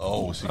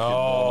 Oh, was he going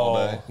all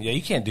day? Yeah,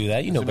 you can't do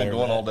that. You know Has he better. been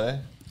going than all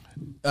that.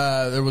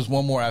 day? There was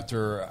one more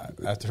after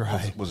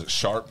I. Was it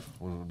sharp?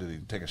 Did he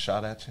take a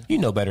shot at you? You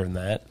know better than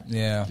that.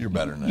 Yeah, You're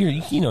better than that.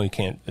 You know you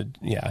can't.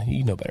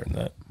 You know better than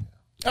that.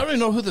 I don't even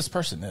know who this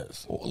person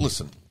is. Well,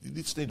 listen, you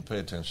just need to pay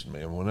attention,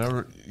 man.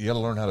 Whenever you got to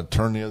learn how to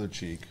turn the other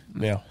cheek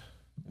Yeah. and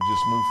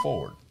just move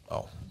forward.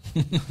 Oh,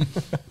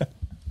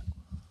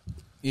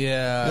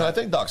 Yeah. I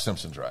think Doc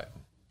Simpson's right.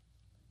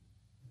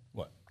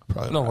 What?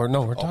 Probably No,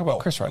 not. we're talking about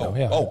Chris right now.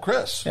 Yeah. Oh,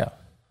 Chris. Yeah.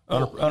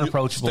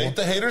 Unapproachable. State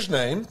the hater's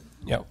name.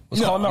 Yeah.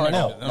 Let's call him out right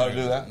now. Not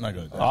do that. I'm not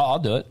going to do that. I'll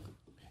do it.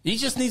 He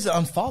just needs to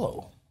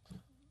unfollow.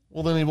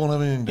 Well, then he won't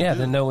have anything to Yeah. do.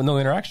 Then no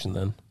interaction.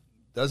 Then.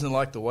 Doesn't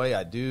like the way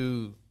I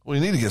do. Well,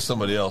 you need to get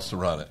somebody else to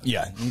run it.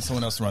 Yeah, need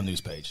someone else to run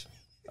news page.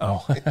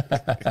 Oh.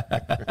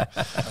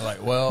 I'm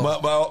like,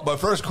 well, My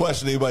first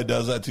question, anybody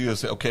does that to you,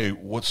 is say, okay,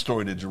 what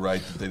story did you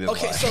write that they didn't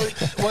okay, like?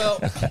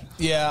 so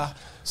yeah.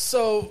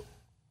 So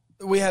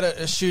we had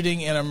a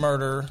shooting and a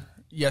murder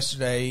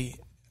yesterday,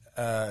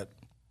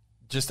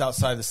 just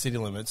outside the city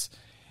limits,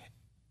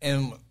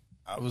 and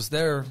I was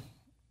there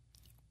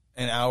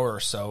an hour or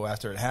so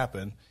after it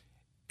happened,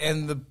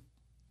 and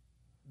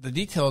the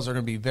details are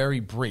going to be very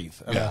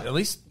brief. I mean, at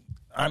least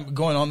I'm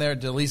going on there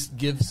to at least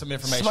give some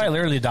information. Somebody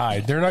literally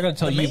died. They're not going to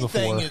tell you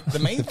before. The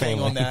main thing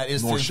on that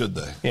is Nor should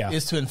they. Yeah.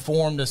 is to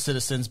inform the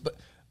citizens,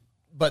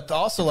 but to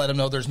also let them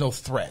know there's no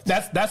threat.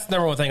 That's the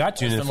number one thing I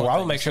tune in That's the for. I number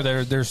want to make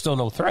sure there's still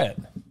no threat.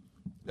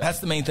 That's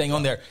the main thing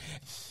on there.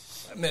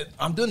 I mean,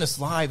 I'm doing this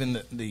live,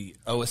 and the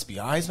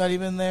OSBI is not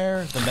even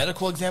there. The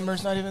medical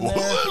examiner's not even there.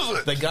 What is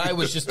it? The guy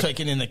was just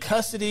taken into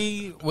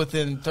custody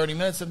within 30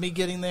 minutes of me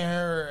getting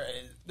there.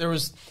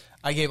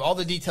 I gave all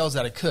the details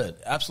that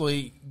I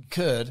absolutely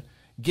could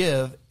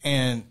give,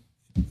 and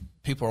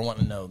people are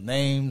wanting to know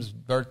names,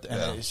 birth,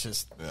 and it's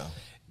just,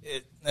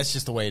 that's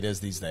just the way it is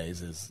these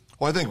days.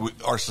 Well, I think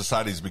our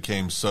societies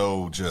became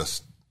so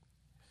just.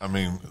 I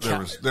mean,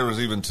 there was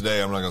even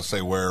today. I'm not going to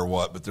say where or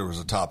what, but there was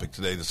a topic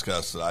today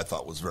discussed that I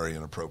thought was very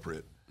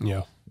inappropriate.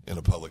 Yeah. In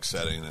a public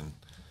setting,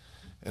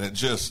 and it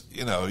just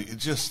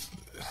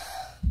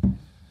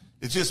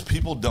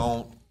people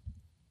don't.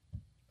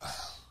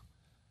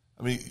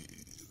 I mean,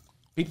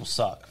 People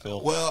suck,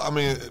 Phil. Well, I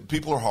mean,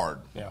 people are hard.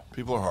 Yeah.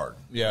 People are hard.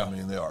 Yeah. I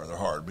mean, they are. They're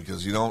hard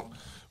because we don't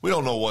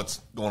know what's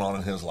going on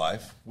in his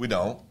life. We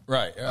don't.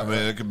 Right. Yeah, I mean,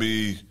 it could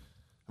be,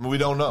 we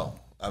don't know.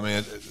 I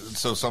mean,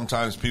 so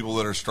sometimes people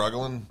that are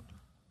struggling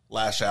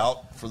lash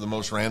out for the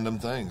most random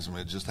things. I mean,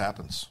 it just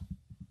happens,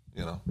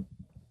 you know.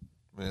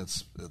 I mean,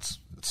 it's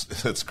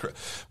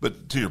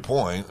but to your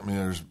point, I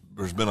mean,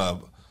 there's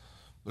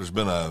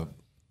been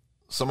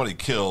somebody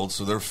killed,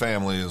 so their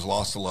family has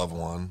lost a loved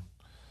one.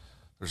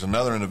 There's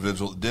another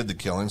individual that did the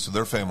killing, so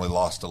their family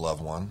lost a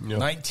loved one. Yep.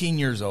 19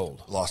 years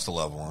old. Lost a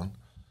loved one.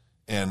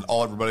 And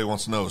all everybody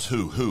wants to know is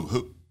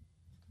who.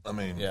 I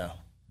mean, Yeah.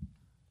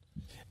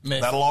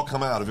 that'll all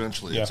come out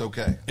eventually. Yeah. It's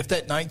okay. If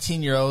that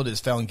 19-year-old is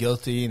found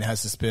guilty and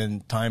has to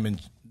spend time in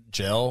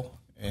jail,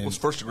 and It was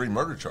first-degree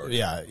murder charge.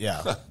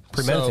 yeah.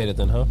 Premeditated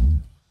then, huh?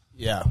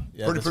 Yeah.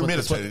 Pretty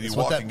premeditated. You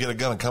walk and get a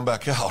gun and come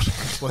back out.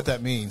 That's what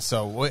that means.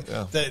 So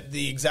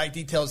the exact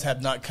details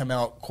have not come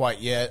out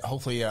quite yet.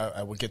 Hopefully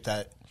I will get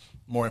that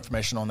more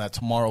information on that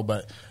tomorrow.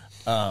 But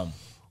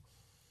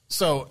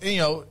so, you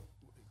know,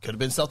 could have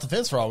been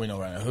self-defense for all we know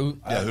right now. Who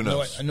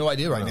knows? I have no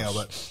idea right now.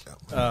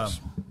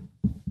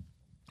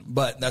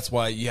 But that's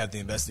why you have the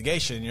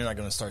investigation. You're not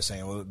going to start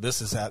saying, well,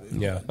 this is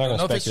happening. Yeah, not going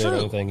to speculate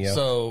anything. Yeah.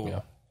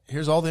 So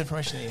here's all the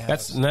information that you have.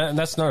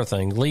 That's another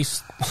thing. At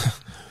least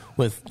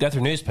with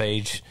Guthrie News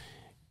page,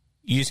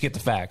 you just get the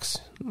facts.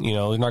 You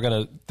know, they're not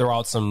going to throw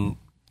out some.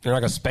 They're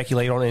not going to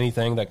speculate on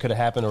anything that could have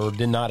happened or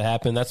did not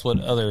happen. That's what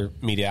other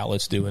media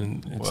outlets do,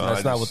 and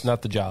that's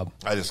not the job.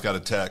 I just got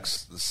a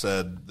text that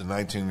said the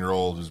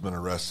 19-year-old who's been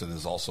arrested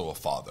is also a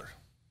father.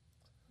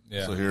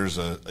 Yeah. So here's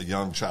a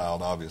young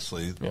child,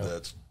 obviously,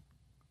 that's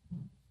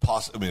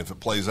possible. I mean, if it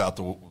plays out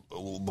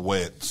the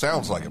way it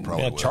sounds like it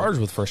probably will. Charged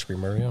with first-degree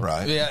murder. Yeah.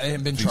 Right. Yeah, it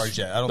hasn't been charged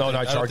yet.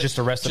 Not charged, just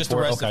arrested just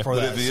for it. arrested Okay. for But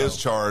that. if he is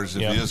charged,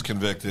 if he is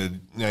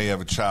convicted, now you have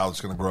a child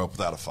that's going to grow up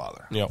without a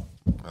father. Yep.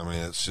 I mean,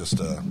 it's just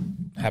a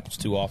Happens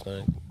too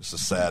often.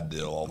 sad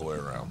deal all the way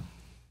around.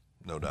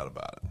 No doubt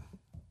about it.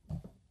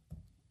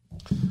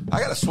 I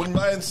got to swing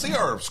by and see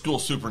our school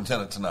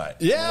superintendent tonight.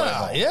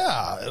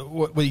 Yeah.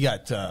 What do you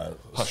got?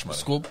 Hush money.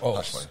 School? Oh,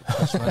 Hush money.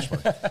 Hush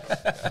money.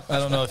 I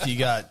don't know if you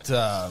got.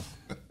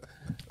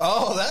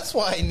 That's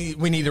why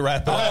we need to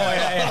wrap it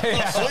up.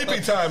 Yeah.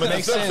 Sleepy time in the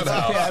Makes sense. Simpson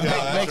house.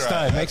 Yeah, makes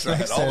time. Makes All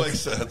sense. makes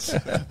sense.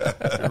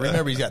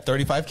 Remember, he's got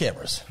 35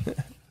 cameras,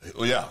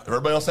 Well, yeah.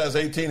 Everybody else has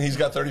 18. He's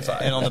got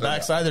 35. and on the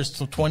backside, there's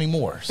 20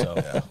 more. So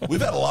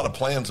We've had a lot of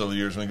plans over the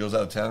years when he goes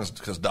out of town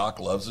because Doc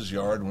loves his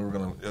yard, and we were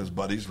going to, as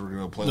buddies, we were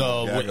going to play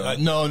no, with the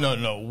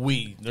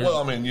no. Well,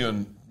 I mean, you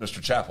and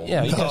Mr. Chappell.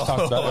 Yeah, you guys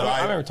talked about that.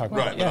 I remember talking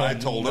about Right, it. but Yeah. I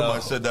told him, I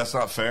said, that's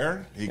not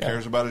fair. He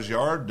cares about his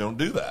yard. Don't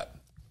do that.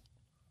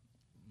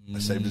 I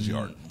saved his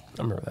yard.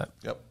 I remember that.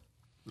 Yep.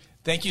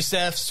 Thank you,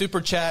 Seth.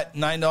 Super chat,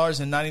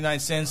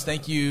 $9.99.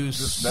 Thank you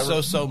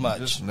so much.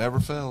 Just never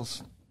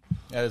fails.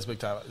 That is big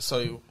time.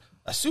 So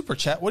a super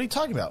chat. What are you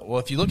talking about? Well,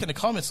 if you look in the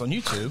comments on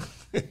YouTube,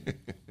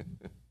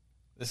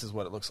 this is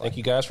what it looks like. Thank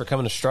you guys for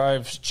coming to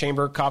Strive's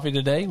Chamber Coffee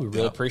today. We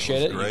really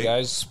appreciate it. great. You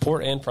guys'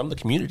 support and from the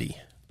community.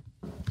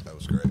 That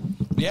was great.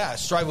 Yeah,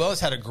 Strive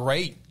Wellness had a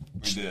great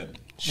We did.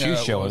 Shoe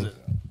showing.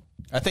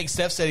 I think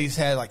Steph said he's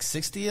had like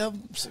 60 of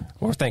them.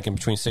 We're thinking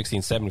between 60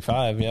 and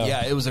 75. Yeah.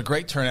 Yeah, it was a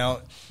great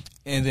turnout.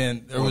 And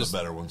then there One was of the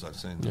better ones I've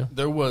seen. Yeah.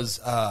 there was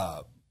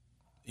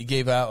he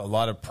gave out a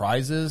lot of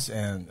prizes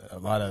and a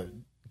lot of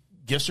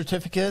gift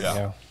certificates.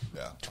 Yeah.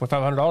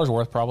 $2,500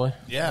 worth probably.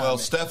 Yeah. Well,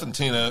 Steph and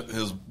Tina,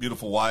 his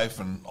beautiful wife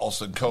and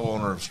also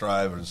co-owner of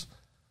Strive,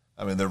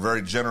 they're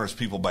very generous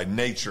people by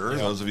nature.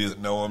 Those of you that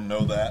know them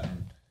know that.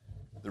 And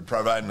they're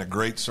providing a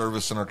great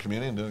service in our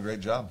community and doing a great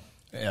job.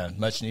 yeah,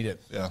 much needed.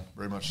 Yeah,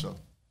 very much so.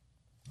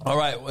 All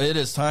right, well, it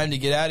is time to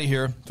get out of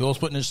here. Phil's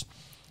putting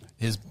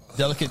his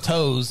delicate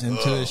toes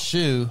into his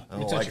shoe. I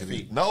don't like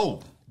it.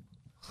 No.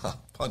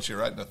 Punch you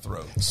right in the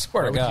throat.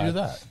 Swear Why to would God. you do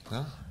that?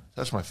 Huh?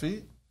 Touch my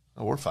feet?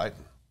 Oh, we're fighting.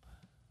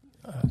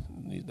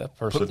 That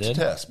person Put it to did.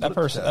 test. Put That it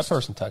to person. test. That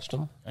person touched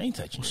him. I ain't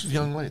touching She's you.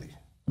 a young lady.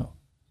 No.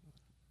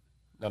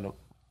 Okay. Never mind.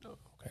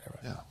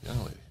 Yeah, young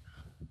lady.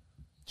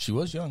 She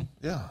was young.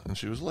 Yeah, and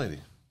she was a lady.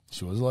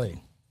 She was late.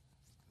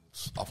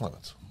 It's off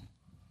limits.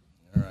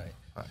 All right.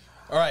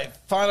 All right.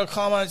 Final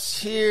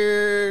comments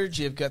here.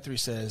 GF Guthrie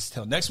says,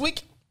 till next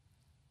week,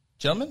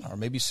 gentlemen, or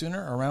maybe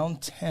sooner,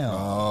 around town.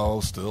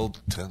 Oh, still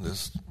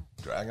just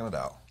dragging it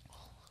out.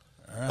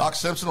 Right. Doc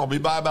Simpson will be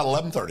by about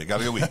 11:30.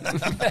 Got a good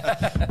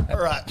week. All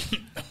right.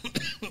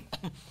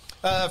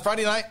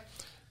 Friday night,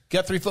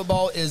 Guthrie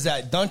football is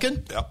at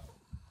Duncan. Yep.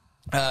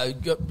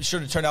 Be sure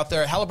to turn out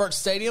there at Halliburton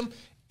Stadium.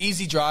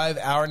 Easy drive,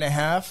 hour and a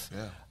half.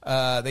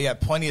 Yeah. They got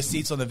plenty of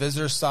seats on the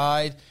visitor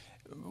side.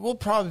 We'll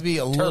probably be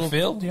a little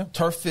field, yeah.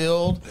 turf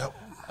field. Yep.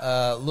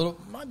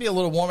 Might be a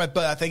little warm,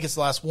 but I think it's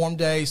the last warm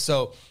day.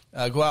 So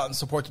go out and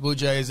support the Blue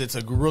Jays. It's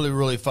a really,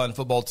 really fun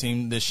football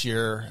team this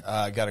year.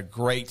 Got a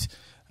great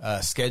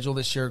schedule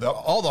this year. Yep.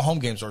 All the home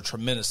games are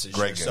tremendous this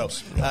Great year.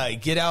 games. So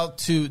get out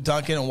to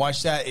Duncan and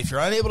watch that. If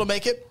you're unable to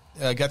make it,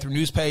 Guthrie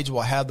News page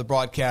will have the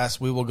broadcast.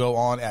 We will go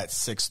on at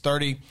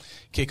 6:30.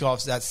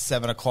 Kickoffs at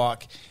 7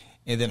 o'clock.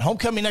 And then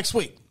homecoming next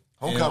week.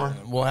 Homecomer.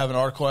 And we'll have an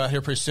article out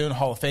here pretty soon.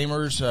 Hall of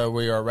Famers.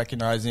 We are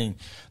recognizing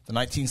the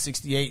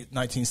 1968,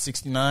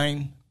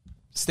 1969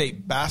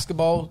 state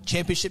basketball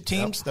championship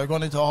teams. Yep. They're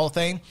going into the Hall of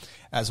Fame,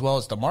 as well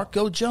as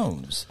DeMarco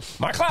Jones.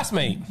 My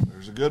classmate.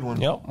 There's a good one.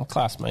 Yep, my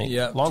classmate.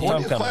 Yeah. Long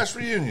time 20th coming. class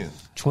reunion.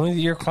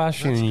 20th-year class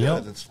That's reunion. good.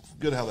 Yep. That's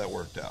good how that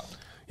worked out.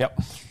 Yep.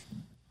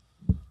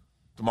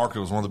 DeMarco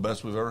was one of the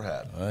best we've ever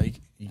had.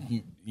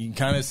 You can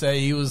kind of say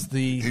he's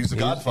the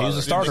godfather. He was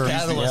a starter.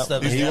 He's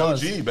the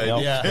OG,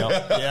 baby. Yeah.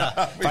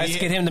 Yeah. If I just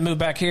get him to move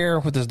back here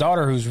with his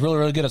daughter, who's really,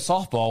 really good at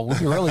softball, we'd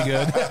be really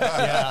good.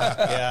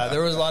 Yeah.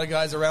 There was a lot of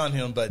guys around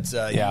him, but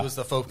he was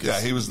the focus. Yeah,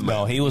 he was the man.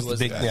 No, he was the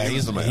big. Yeah,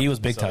 he was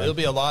big So time. it'll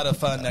be a lot of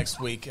fun next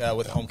week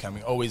with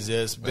homecoming. Always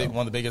is one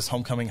of the biggest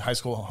high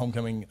school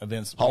homecoming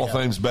events. Hall of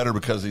Fame's better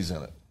because he's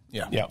in it.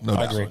 Yeah. No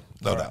I doubt. agree.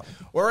 No doubt.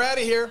 We're out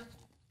of here.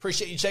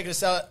 Appreciate you checking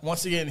us out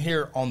once again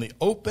here on the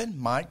Open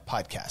Mic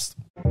Podcast.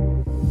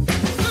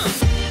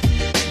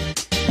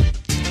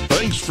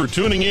 Thanks for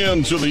tuning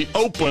in to the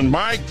Open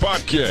Mic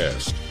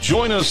Podcast.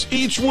 Join us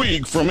each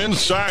week from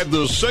inside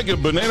the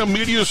Second Banana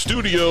Media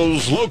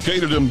Studios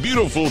located in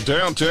beautiful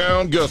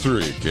downtown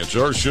Guthrie. Catch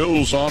our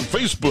shows on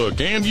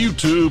Facebook and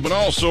YouTube and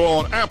also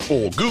on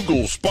Apple,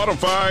 Google,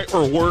 Spotify,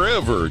 or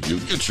wherever you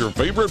get your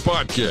favorite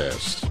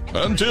podcasts.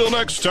 Until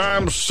next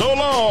time, so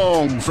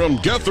long from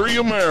Guthrie,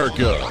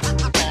 America.